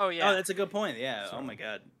 Oh yeah. Oh, that's a good point. Yeah. So- Oh my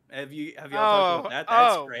god. Have y'all Oh, talked about that?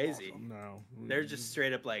 That's oh. crazy. No. They're just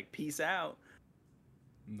straight up like, peace out.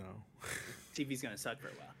 No. TV's gonna suck for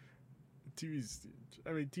a while.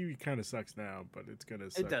 TV kind of sucks now, but it's going to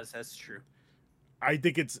suck. It does. That's true. I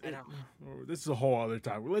think it's. I don't- This is a whole other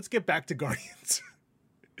time. Let's get back to Guardians.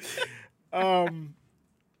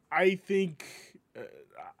 I think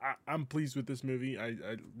I'm pleased with this movie.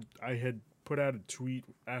 I had put out a tweet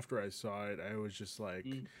after I saw it. I was just like,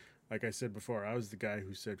 like I said before, I was the guy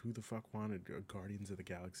who said, "Who the fuck wanted a Guardians of the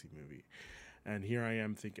Galaxy movie?" And here I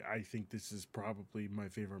am thinking, I think this is probably my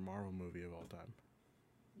favorite Marvel movie of all time.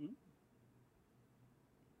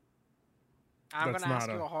 I'm That's gonna ask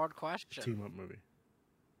not you a a hard question. Team up movie.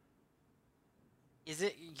 Is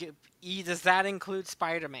it? Does that include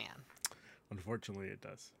Spider-Man? Unfortunately, it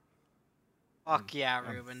does. Fuck yeah,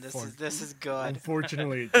 Ruben. This is good.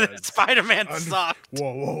 Unfortunately, it does. Spider-Man Un- sucked.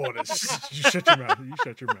 Whoa! You shut your mouth. You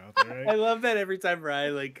shut your mouth. All I right. love that every time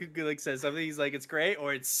Ryan like says something, he's like, it's great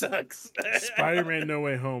or it sucks. Spider-Man: No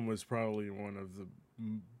Way Home was probably one of the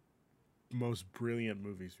most brilliant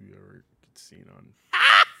movies we've ever seen on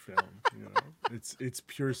film. You know, it's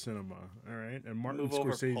pure cinema. All right, and Martin Move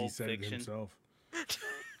over, Scorsese Pulp said it Fiction. himself.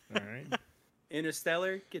 All right.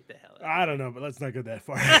 Interstellar, get the hell out. I don't know, but let's not go that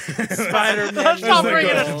far. Spider-Man Let's no not Way bring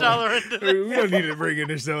Home. Interstellar into this. We don't need to bring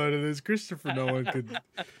Interstellar into this. Christopher Nolan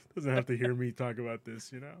doesn't have to hear me talk about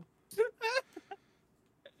this, you know.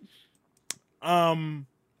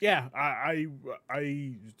 Yeah, I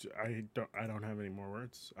don't have any more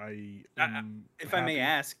words. If I may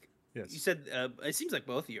ask, you yes. said it seems like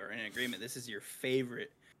both of you are in agreement. This is your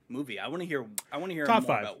favorite movie. I want to hear Top more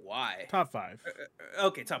five. about why. Top 5.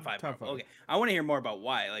 Okay, top five. Top five. Okay, I want to hear more about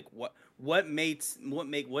why. Like what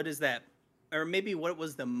is that, or maybe what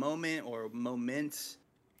was the moment or moments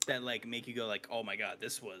that like make you go like, oh my god,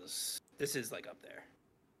 this is like up there.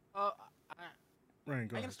 Ryan,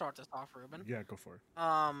 go I ahead. can start this off, Ruben. Yeah, go for it.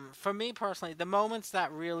 For me personally, the moments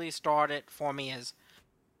that really started for me is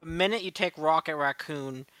the minute you take Rocket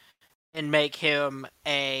Raccoon and make him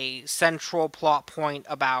a central plot point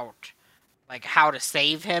about like how to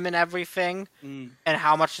save him and everything, and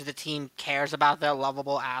how much the team cares about their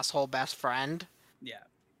lovable asshole best friend. Yeah.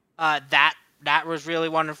 That was really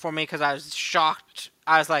wonderful for me because I was shocked.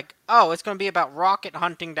 I was like, oh, it's going to be about Rocket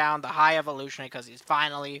hunting down the High Evolutionary because he's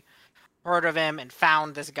finally heard of him and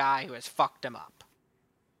found this guy who has fucked him up.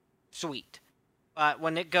 Sweet. But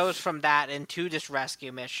when it goes from that into this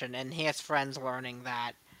rescue mission and his friends learning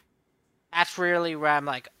that, that's really where I'm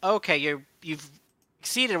like, okay, you've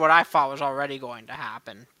exceeded what I thought was already going to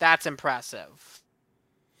happen. That's impressive.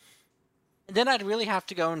 And then I'd really have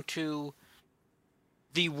to go into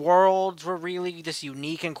the worlds were really just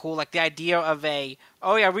unique and cool. Like the idea of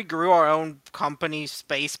we grew our own company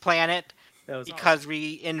space planet That was because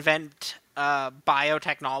we invent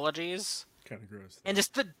biotechnologies. Kind of gross. And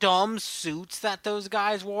just the dumb suits that those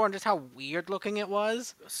guys wore and just how weird looking it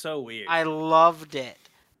was. so weird. I loved it.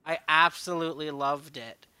 I absolutely loved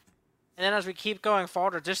it. And then as we keep going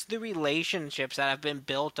forward, just the relationships that have been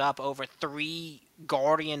built up over 3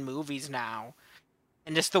 Guardian movies now.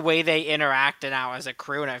 And just the way they interact now as a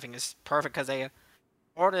crew and everything is perfect because they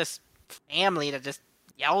are this family that just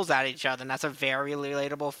yells at each other, and that's a very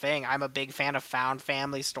relatable thing. I'm a big fan of found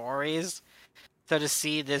family stories, so to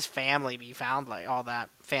see this family be found like all that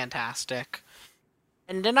fantastic.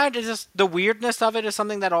 And then I just the weirdness of it is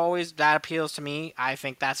something that appeals to me. I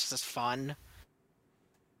think that's just fun.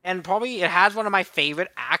 And probably it has one of my favorite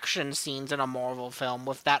action scenes in a Marvel film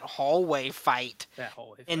with that hallway fight. That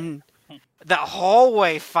whole way. And the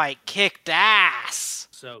hallway fight kicked ass.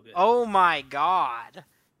 So good. Oh my god.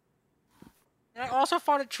 And I also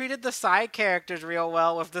thought it treated the side characters real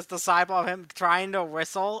well with this disciple of him trying to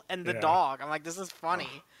whistle and the Yeah. dog. I'm like, this is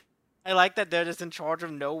funny. I like that they're just in charge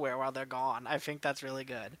of nowhere while they're gone. I think that's really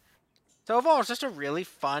good. So overall, it's just a really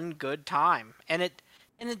fun, good time. And it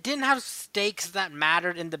didn't have stakes that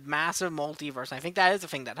mattered in the massive multiverse. I think that is the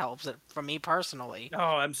thing that helps it for me personally. Oh,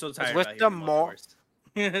 I'm so tired. with about the hearing more- multiverse.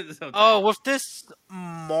 So Oh, tired. with this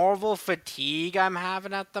Marvel fatigue I'm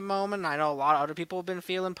having at the moment, I know a lot of other people have been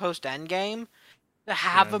feeling post Endgame. To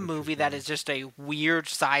have Yeah, a that's movie just that fine. is just a weird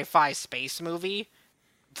sci-fi space movie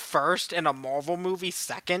first and a Marvel movie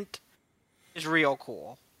second is real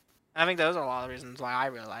cool. I think those are a lot of the reasons why I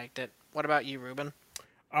really liked it. What about you, Ruben?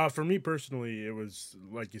 For me personally, it was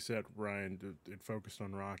like you said, Ryan. It focused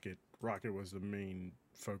on Rocket. Rocket was the main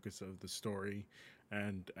focus of the story,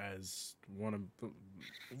 and as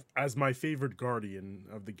my favorite Guardian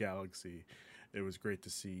of the Galaxy, it was great to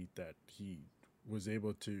see that he was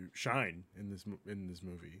able to shine in this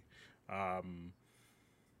movie.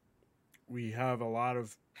 We have a lot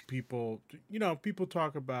of people. People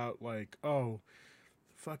talk about like, oh,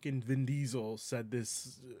 fucking Vin Diesel said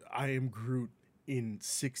this. I am Groot in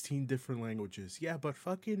 16 different languages. Yeah, but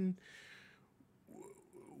fucking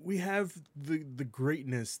we have the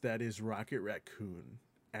greatness that is Rocket Raccoon.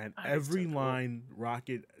 And Oh, that's every so cool. line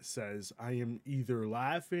Rocket says, I am either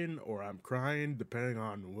laughing or I'm crying, depending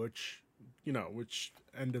on which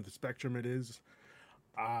end of the spectrum it is.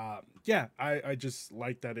 Yeah, I just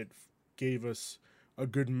like that it gave us a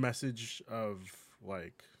good message of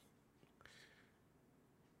like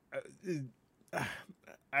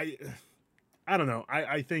I don't know.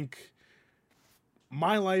 I think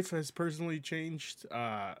my life has personally changed.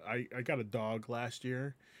 I got a dog last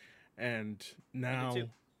year, and now too.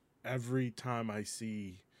 every time I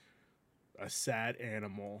see a sad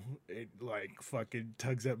animal, it like fucking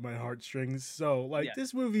tugs at my heartstrings. So like Yeah.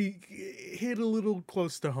 this movie hit a little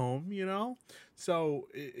close to home, you know? So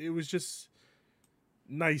it was just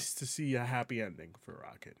nice to see a happy ending for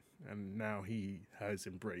Rocket. And now he has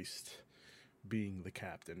embraced being the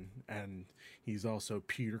captain, and he's also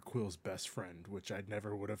Peter Quill's best friend, which I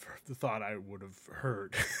never would have thought I would have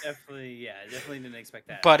heard. Definitely didn't expect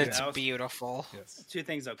that. But And it's I also- beautiful. Yes. Two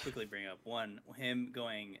things I'll quickly bring up. One, him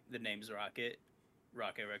going, the name's Rocket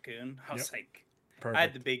Raccoon. I was Yep. like, Perfect. I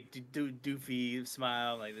had the big doofy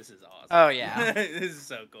smile. Like, this is awesome. Oh, yeah. This is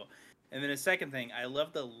so cool. And then the second thing, I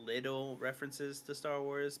love the little references to Star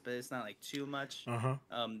Wars, but it's not like too much. Uh-huh.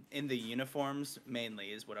 In the uniforms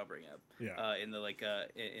mainly is what I'll bring up. Yeah. In the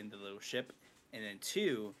little ship, and then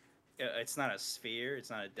two, it's not a sphere, it's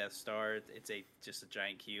not a Death Star, it's just a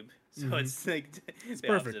giant cube. So Mhm. it's like the perfect.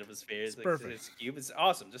 opposite of a sphere. It's Like, perfect. It's a cube. It's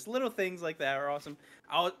awesome. Just little things like that are awesome.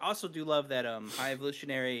 I also do love that High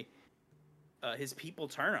Evolutionary, his people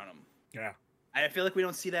turn on him. Yeah. I feel like we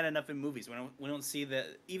don't see that enough in movies. We don't see that,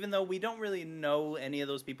 even though we don't really know any of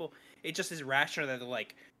those people. It just is rational that they're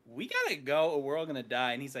like, we gotta go or we're all gonna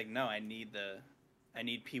die. And he's like, no, I need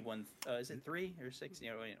P1. Is it 3 or 6?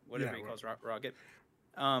 Whatever Yeah, he calls Rocket.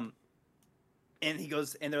 And he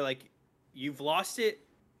goes, and they're like, you've lost it,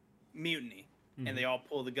 mutiny. Mhm. And they all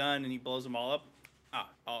pull the gun, and he blows them all up.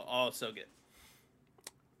 All so good.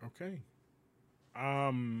 Okay.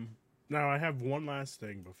 Now I have one last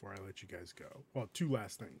thing before I let you guys go. Well, two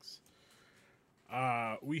last things.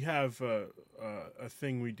 We have a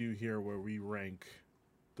thing we do here where we rank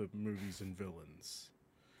the movies and villains.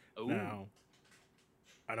 Ooh. Now,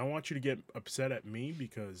 I don't want you to get upset at me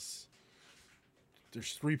because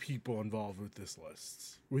there's 3 people involved with this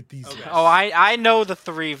list. With these Okay. lists. Oh, I know the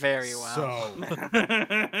 3 very well.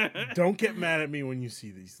 So don't get mad at me when you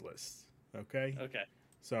see these lists. Okay? Okay.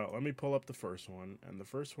 So let me pull up the first one, and the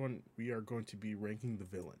first one we are going to be ranking the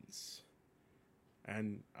villains,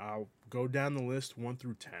 and I'll go down the list 1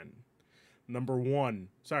 through 10. Number 1,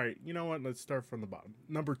 sorry, you know what? Let's start from the bottom.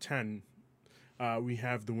 Number 10, we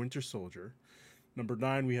have the Winter Soldier. Number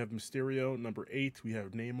 9, we have Mysterio. Number 8, we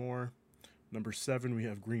have Namor. Number 7, we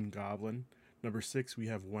have Green Goblin. Number 6, we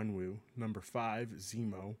have Wenwu. Number 5,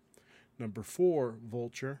 Zemo. Number 4,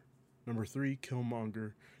 Vulture. Number 3,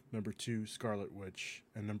 Killmonger. Number 2, Scarlet Witch.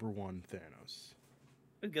 And number 1, Thanos.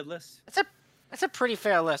 A good list. It's a pretty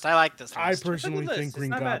fair list. I like this I list. personally list. think It's Green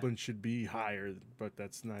not bad. Goblin should be higher, but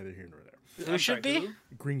that's neither here nor there. Who should be?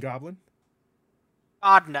 Green Goblin?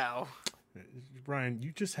 God no. Brian,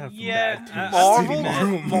 you just have Yeah, mad taste Marvel, in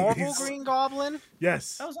Marvel Marvel movies. Green Goblin.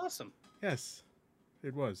 Yes, That was awesome. yes,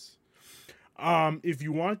 it was. If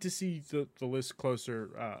you want to see the list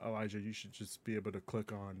closer, Elijah, you should just be able to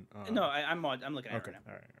click on. No, I'm looking at Okay. it right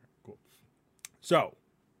All right. Cool. So,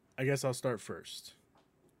 I guess I'll start first.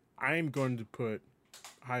 I am going to put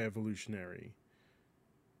High Evolutionary.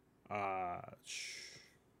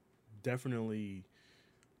 Definitely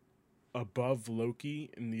above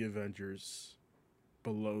Loki in the Avengers,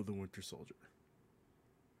 below the Winter Soldier.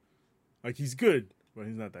 Like, he's good, but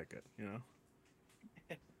he's not that good, you know?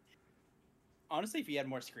 now. Honestly, if he had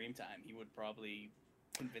more screen time, he would probably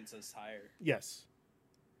convince us higher. Yes.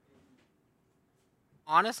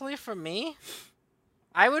 Honestly, for me,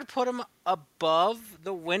 I would put him above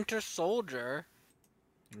the Winter Soldier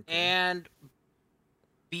Okay. and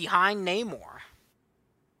behind Namor.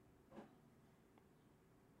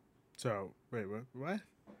 So, wait, what?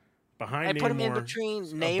 Behind I Namor. put him in between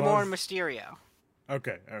Namor above- and Mysterio.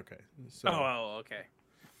 Okay. So, Okay.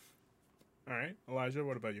 all right. Elijah,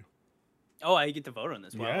 what about you? Oh, I get to vote on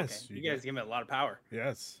this. Wow, Yes, okay. you You guys do. give me a lot of power.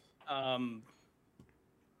 Yes.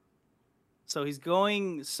 So he's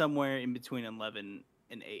going somewhere in between 11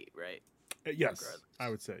 and 8, right? Yes. Regardless. I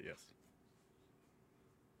would say yes.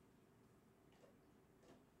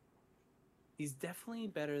 He's definitely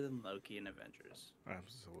better than Loki in Avengers.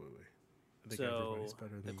 Absolutely. I think So everybody's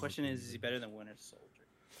better than the question Loki. is he better than Winter Soldier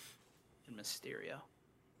and Mysterio?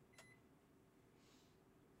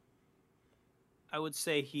 I would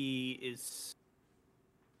say he is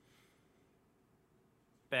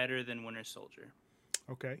better than Winter Soldier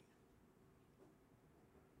Okay.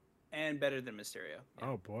 and better than Mysterio. Yeah.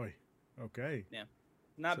 Oh boy. Okay.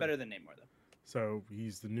 Not so- better than Namor though. So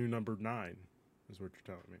he's the new number 9, is what you're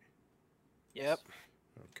telling me. Yep.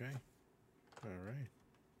 Okay. All right.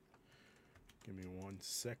 Give me 1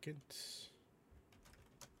 second.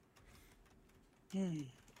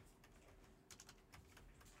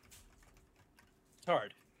 It's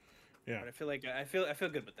hard, Yeah. but I feel like I feel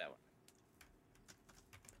good with that one.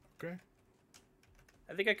 Okay.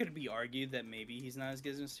 I think I could be argued that maybe he's not as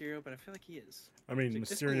good as Mysterio, but I feel like he is. I mean, Like,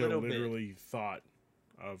 just a Mysterio little bit. literally thought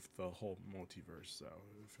of the whole multiverse. So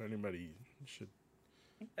if anybody should,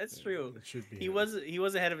 That's true. it should be He him.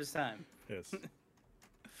 was ahead of his time. Yes.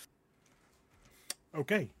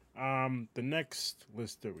 Okay. The next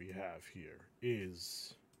list that we have here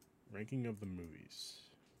is ranking of the movies.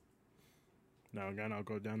 Now again, I'll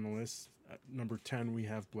go down the list. At number 10, we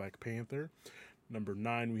have Black Panther. Number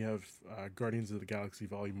 9, we have Guardians of the Galaxy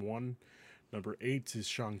Volume 1. Number 8 is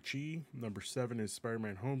Shang-Chi. Number 7 is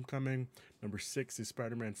Spider-Man Homecoming. Number 6 is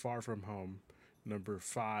Spider-Man Far From Home. Number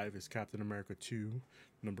 5 is Captain America 2.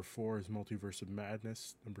 Number 4 is Multiverse of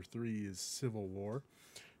Madness. Number 3 is Civil War.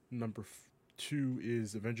 Number 2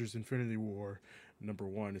 is Avengers Infinity War. Number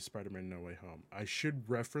 1 is Spider-Man No Way Home. I should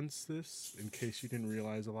reference this in case you didn't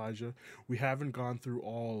realize, Elijah. We haven't gone through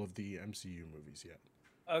all of the MCU movies yet.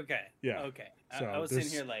 Okay. Yeah. Okay. So I was sitting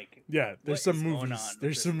there's- here like, Yeah, What there's some is going movies. on with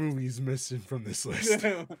There's this some movies missing from this list.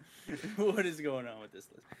 what is going on with this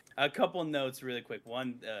list? A couple notes, really quick.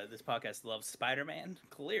 One, this podcast loves Spider-Man.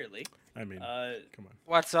 Clearly. I mean, Uh, come on.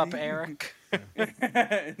 What's up, Eric?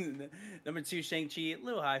 Number 2, Shang-Chi, a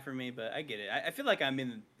little high for me, but I get it. I feel like I'm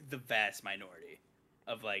in the vast minority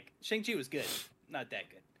of like Shang-Chi was good, not that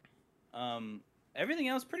good. Everything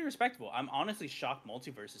else pretty respectable. I'm honestly shocked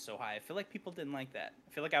Multiverse is so high. I feel like people didn't like that.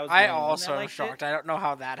 I feel like I was. I the only one that also am liked it. shocked. I don't know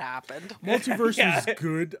how that happened. Multiverse Yeah. was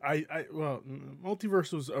good.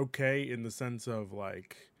 Multiverse was okay in the sense of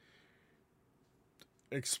like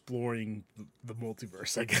exploring the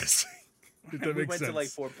multiverse, I guess. If that We makes went sense. to like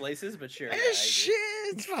 4 places, but sure. Yeah, Shit,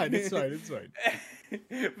 it's fine. It's fine. It's fine.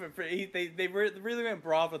 they really went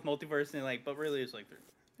broad with multiverse and like, but really it's like 3.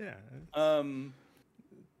 Yeah.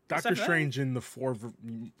 Doctor Aside from that- Strange in the 4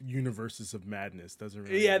 universes of madness doesn't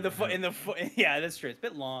really. Yeah, have- yeah, that's true. It's a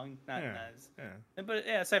bit long, not Yeah. as. Yeah. But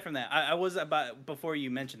yeah, aside from that, I was about before you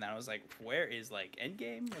mentioned that, I was like, where is like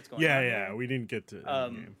Endgame? What's going Yeah, on? yeah. here? We didn't get to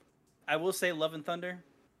Endgame. I will say Love and Thunder.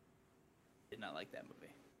 Did not like that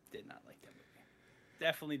movie. Did not like that movie.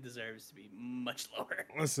 Definitely deserves to be much lower.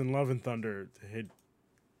 Listen, Love and Thunder hit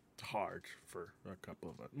hard for a couple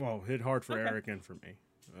of us. Well, hit hard for Okay. Eric and for me.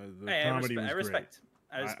 The Hey, comedy was I great. respect.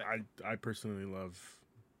 I respect. I personally love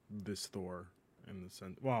this Thor in the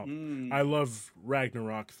sense. Well, Mm. I love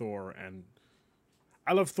Ragnarok Thor, and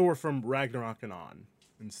I love Thor from Ragnarok and on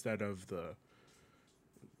instead of the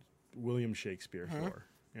William Shakespeare Thor.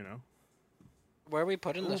 You know, Where are we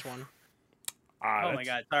putting this Oof. one? Oh my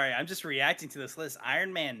god, sorry. I'm just reacting to this list.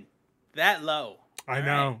 Iron Man, that low. I All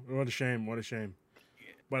know. What a shame. What a shame.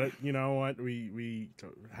 But you know what? We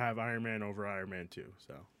have Iron Man over Iron Man 2,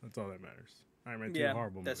 so that's all that matters. Iron Man 2, Yeah,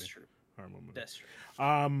 horrible that's movie. true. Horrible movie. That's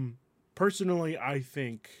true. Personally, I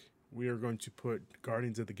think we are going to put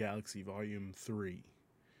Guardians of the Galaxy Volume 3.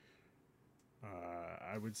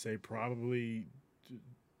 I would say probably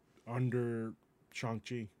under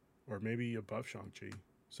Shang-Chi, or maybe above Shang-Chi.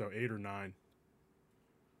 So 8 or 9.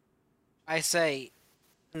 I say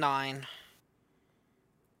 9.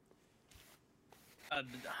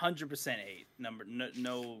 100% 8. Number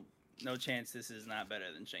no chance this is not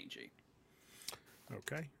better than Shang-Chi.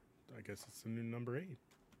 Okay. I guess it's the new number 8.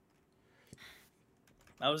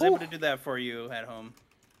 I was able to do that for you at home,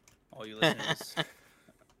 all you listeners.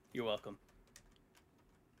 You're welcome.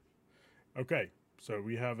 Okay, so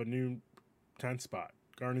we have a new 10 spot.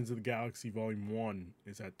 Guardians of the Galaxy Volume 1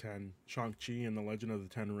 is at 10. Shang-Chi and the Legend of the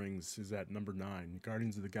Ten Rings is at number 9.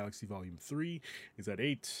 Guardians of the Galaxy Volume 3 is at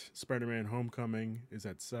 8. Spider-Man Homecoming is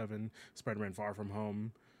at 7. Spider-Man Far From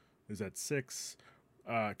Home is at 6.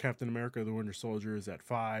 Captain America the Winter Soldier is at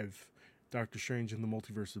 5. Doctor Strange in the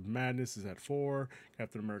Multiverse of Madness is at 4.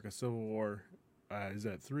 Captain America Civil War is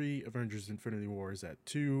at 3. Avengers Infinity War is at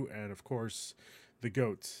 2. And of course, the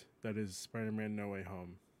GOAT, that is Spider-Man No Way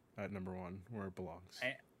Home, at number 1, where it belongs.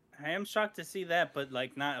 I am shocked to see that, but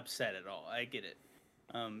like not upset at all. I get it.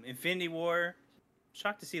 Infinity War,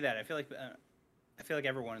 shocked to see that. I feel like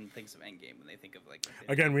everyone thinks of Endgame when they think of like.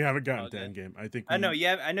 Again, we haven't gotten to Endgame. I think I know you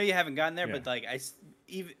haven't gotten there, Yeah. but like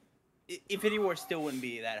even Infinity War still wouldn't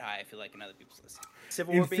be that high. I feel like in other people's list.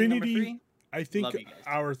 Civil War being number 3. I think Love you guys.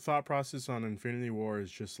 our thought process on Infinity War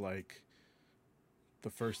is just like the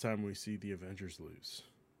first time we see the Avengers lose.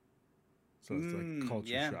 So it's like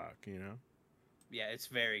culture shock, you know? Yeah, it's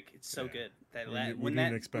so Yeah. good. That We when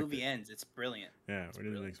didn't that expect movie it. ends, it's brilliant. Yeah, It's we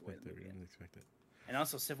didn't brilliant expect the it. way We the movie didn't expect it. And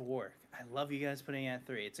also Civil War. I love you guys putting it at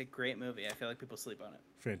 3. It's a great movie. I feel like people sleep on it.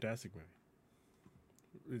 Fantastic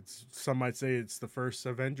movie. Some might say it's the first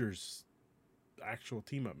Avengers actual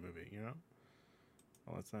team up movie, you know?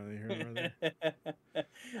 Well, that's neither here nor there.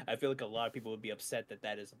 I feel like a lot of people would be upset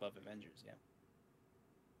that is above Avengers. Yeah.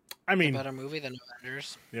 I A mean, better movie than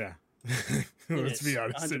Avengers. yeah. It Let's be is,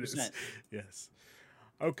 honest, it is. 100%. Yes.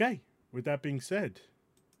 Okay. With that being said,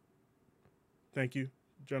 thank you,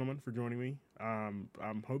 gentlemen, for joining me. I'm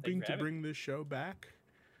hoping for to having bring this show back,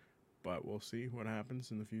 but we'll see what happens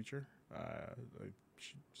in the future.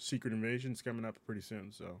 Secret Invasion's coming up pretty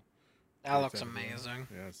soon, so That looks Exactly. amazing.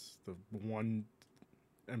 yes, the one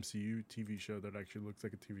MCU TV show that actually looks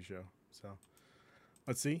like a TV show. So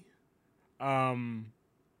let's see.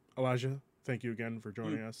 Elijah, thank you again for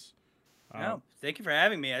joining us. No, thank you for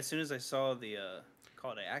having me. As soon as I saw the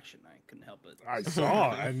call to action, I couldn't help it. I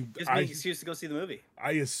saw, and Gives me an excuse to go see the movie.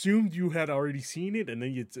 I assumed you had already seen it, and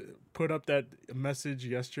then you put up that message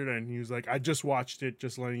yesterday, and he was like, "I just watched it,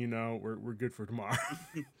 just letting you know we're good for tomorrow."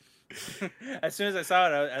 As soon as I saw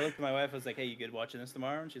it, I looked at my wife. I was like, "Hey, you good watching this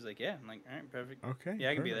tomorrow?" And she's like, "Yeah." I'm like, "All right, perfect. Okay.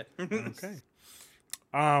 Yeah, I can be there." Perfect. Okay.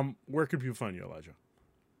 Where could people find you, Elijah?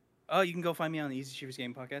 Oh, you can go find me on the Easy Achievers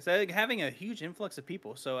Game podcast. Having a huge influx of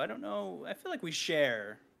people, so I don't know. I feel like we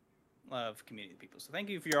share a lot of community people. So thank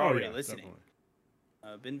you if you're already listening.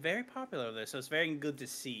 Been very popular over there, so it's very good to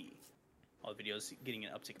see all the videos getting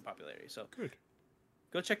an uptick in popularity. So Good.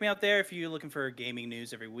 go check me out there if you're looking for gaming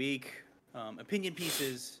news every week, opinion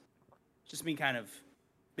pieces, just me kind of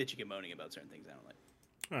bitching and moaning about certain things I don't like.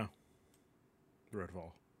 Oh,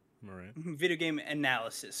 Redfall. Am I right? Video game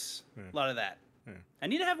analysis, Yeah. a lot of that. Yeah. I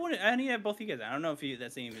need to have one. I need to have both of you guys. I don't know if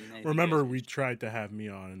that's even. anything Remember, you guys we tried to have me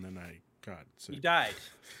on, and then I got sick. You died.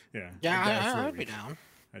 Yeah. Yeah, I died for a I'd be week. down.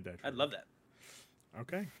 I died. For I'd a love week. that.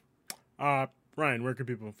 Okay. Ryan, where can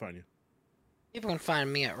people find you? People can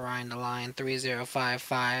find me at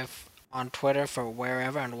RyanTheLion3055 on Twitter for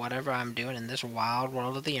wherever and whatever I'm doing in this wild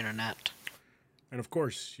world of the internet. And of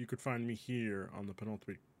course, you could find me here on the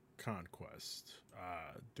Penultimate Conquest,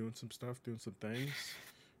 doing some stuff, doing some things.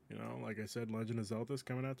 You know, like I said, Legend of Zelda's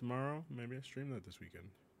coming out tomorrow. Maybe I stream that this weekend.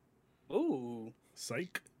 Ooh.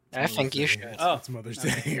 Psych. I think you should. It's Mother's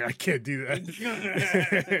Day. I can't do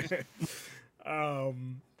that.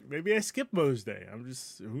 Maybe I skip Mother's Day. I'm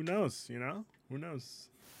just, who knows, you know? Who knows?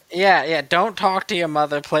 Yeah, don't talk to your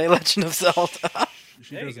mother. Play Legend of Zelda.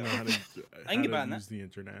 She There you doesn't go. know how to, I can get behind that. use the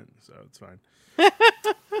internet, so it's fine.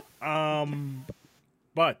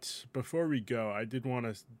 But before we go, I did want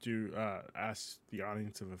to ask the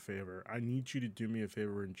audience of a favor. I need you to do me a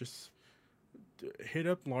favor and just hit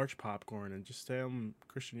up Large Popcorn and just tell him,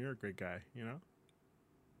 Christian, you're a great guy, you know?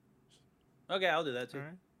 Okay, I'll do that too. All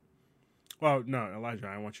right. Well, no, Elijah,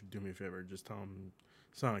 I want you to do me a favor. Just tell him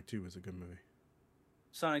Sonic 2 is a good movie.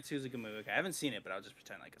 Sonic 2 is a good movie. Okay, I haven't seen it, but I'll just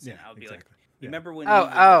pretend like I've seen it. I'll be like, exactly. you remember when?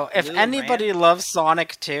 If Lil anybody Rant? loves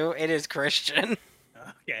Sonic 2, it is Christian.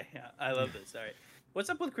 Okay, yeah, I love this. All right, what's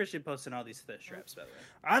up with Christian posting all these thirst traps? By the way,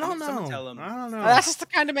 I don't know. Someone tell him. I don't know. That's just the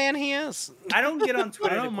kind of man he is. I don't get on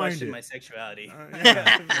Twitter I to don't mind question it. my sexuality.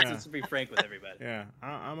 Yeah, Just to be frank with everybody. Yeah,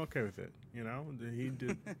 I'm okay with it. You know,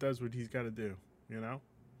 does what he's got to do. You know.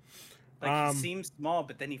 Like he seems small,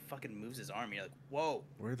 but then he fucking moves his arm. You're like, whoa.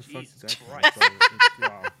 Where the fuck is Jesus that? Christ.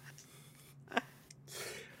 Wow.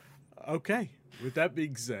 Okay. With that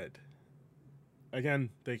being said,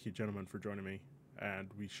 again, thank you, gentlemen, for joining me,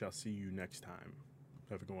 and we shall see you next time.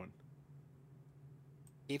 Have a good one.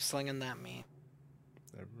 Keep slinging that meat.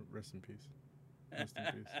 Rest in peace. Rest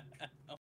in peace.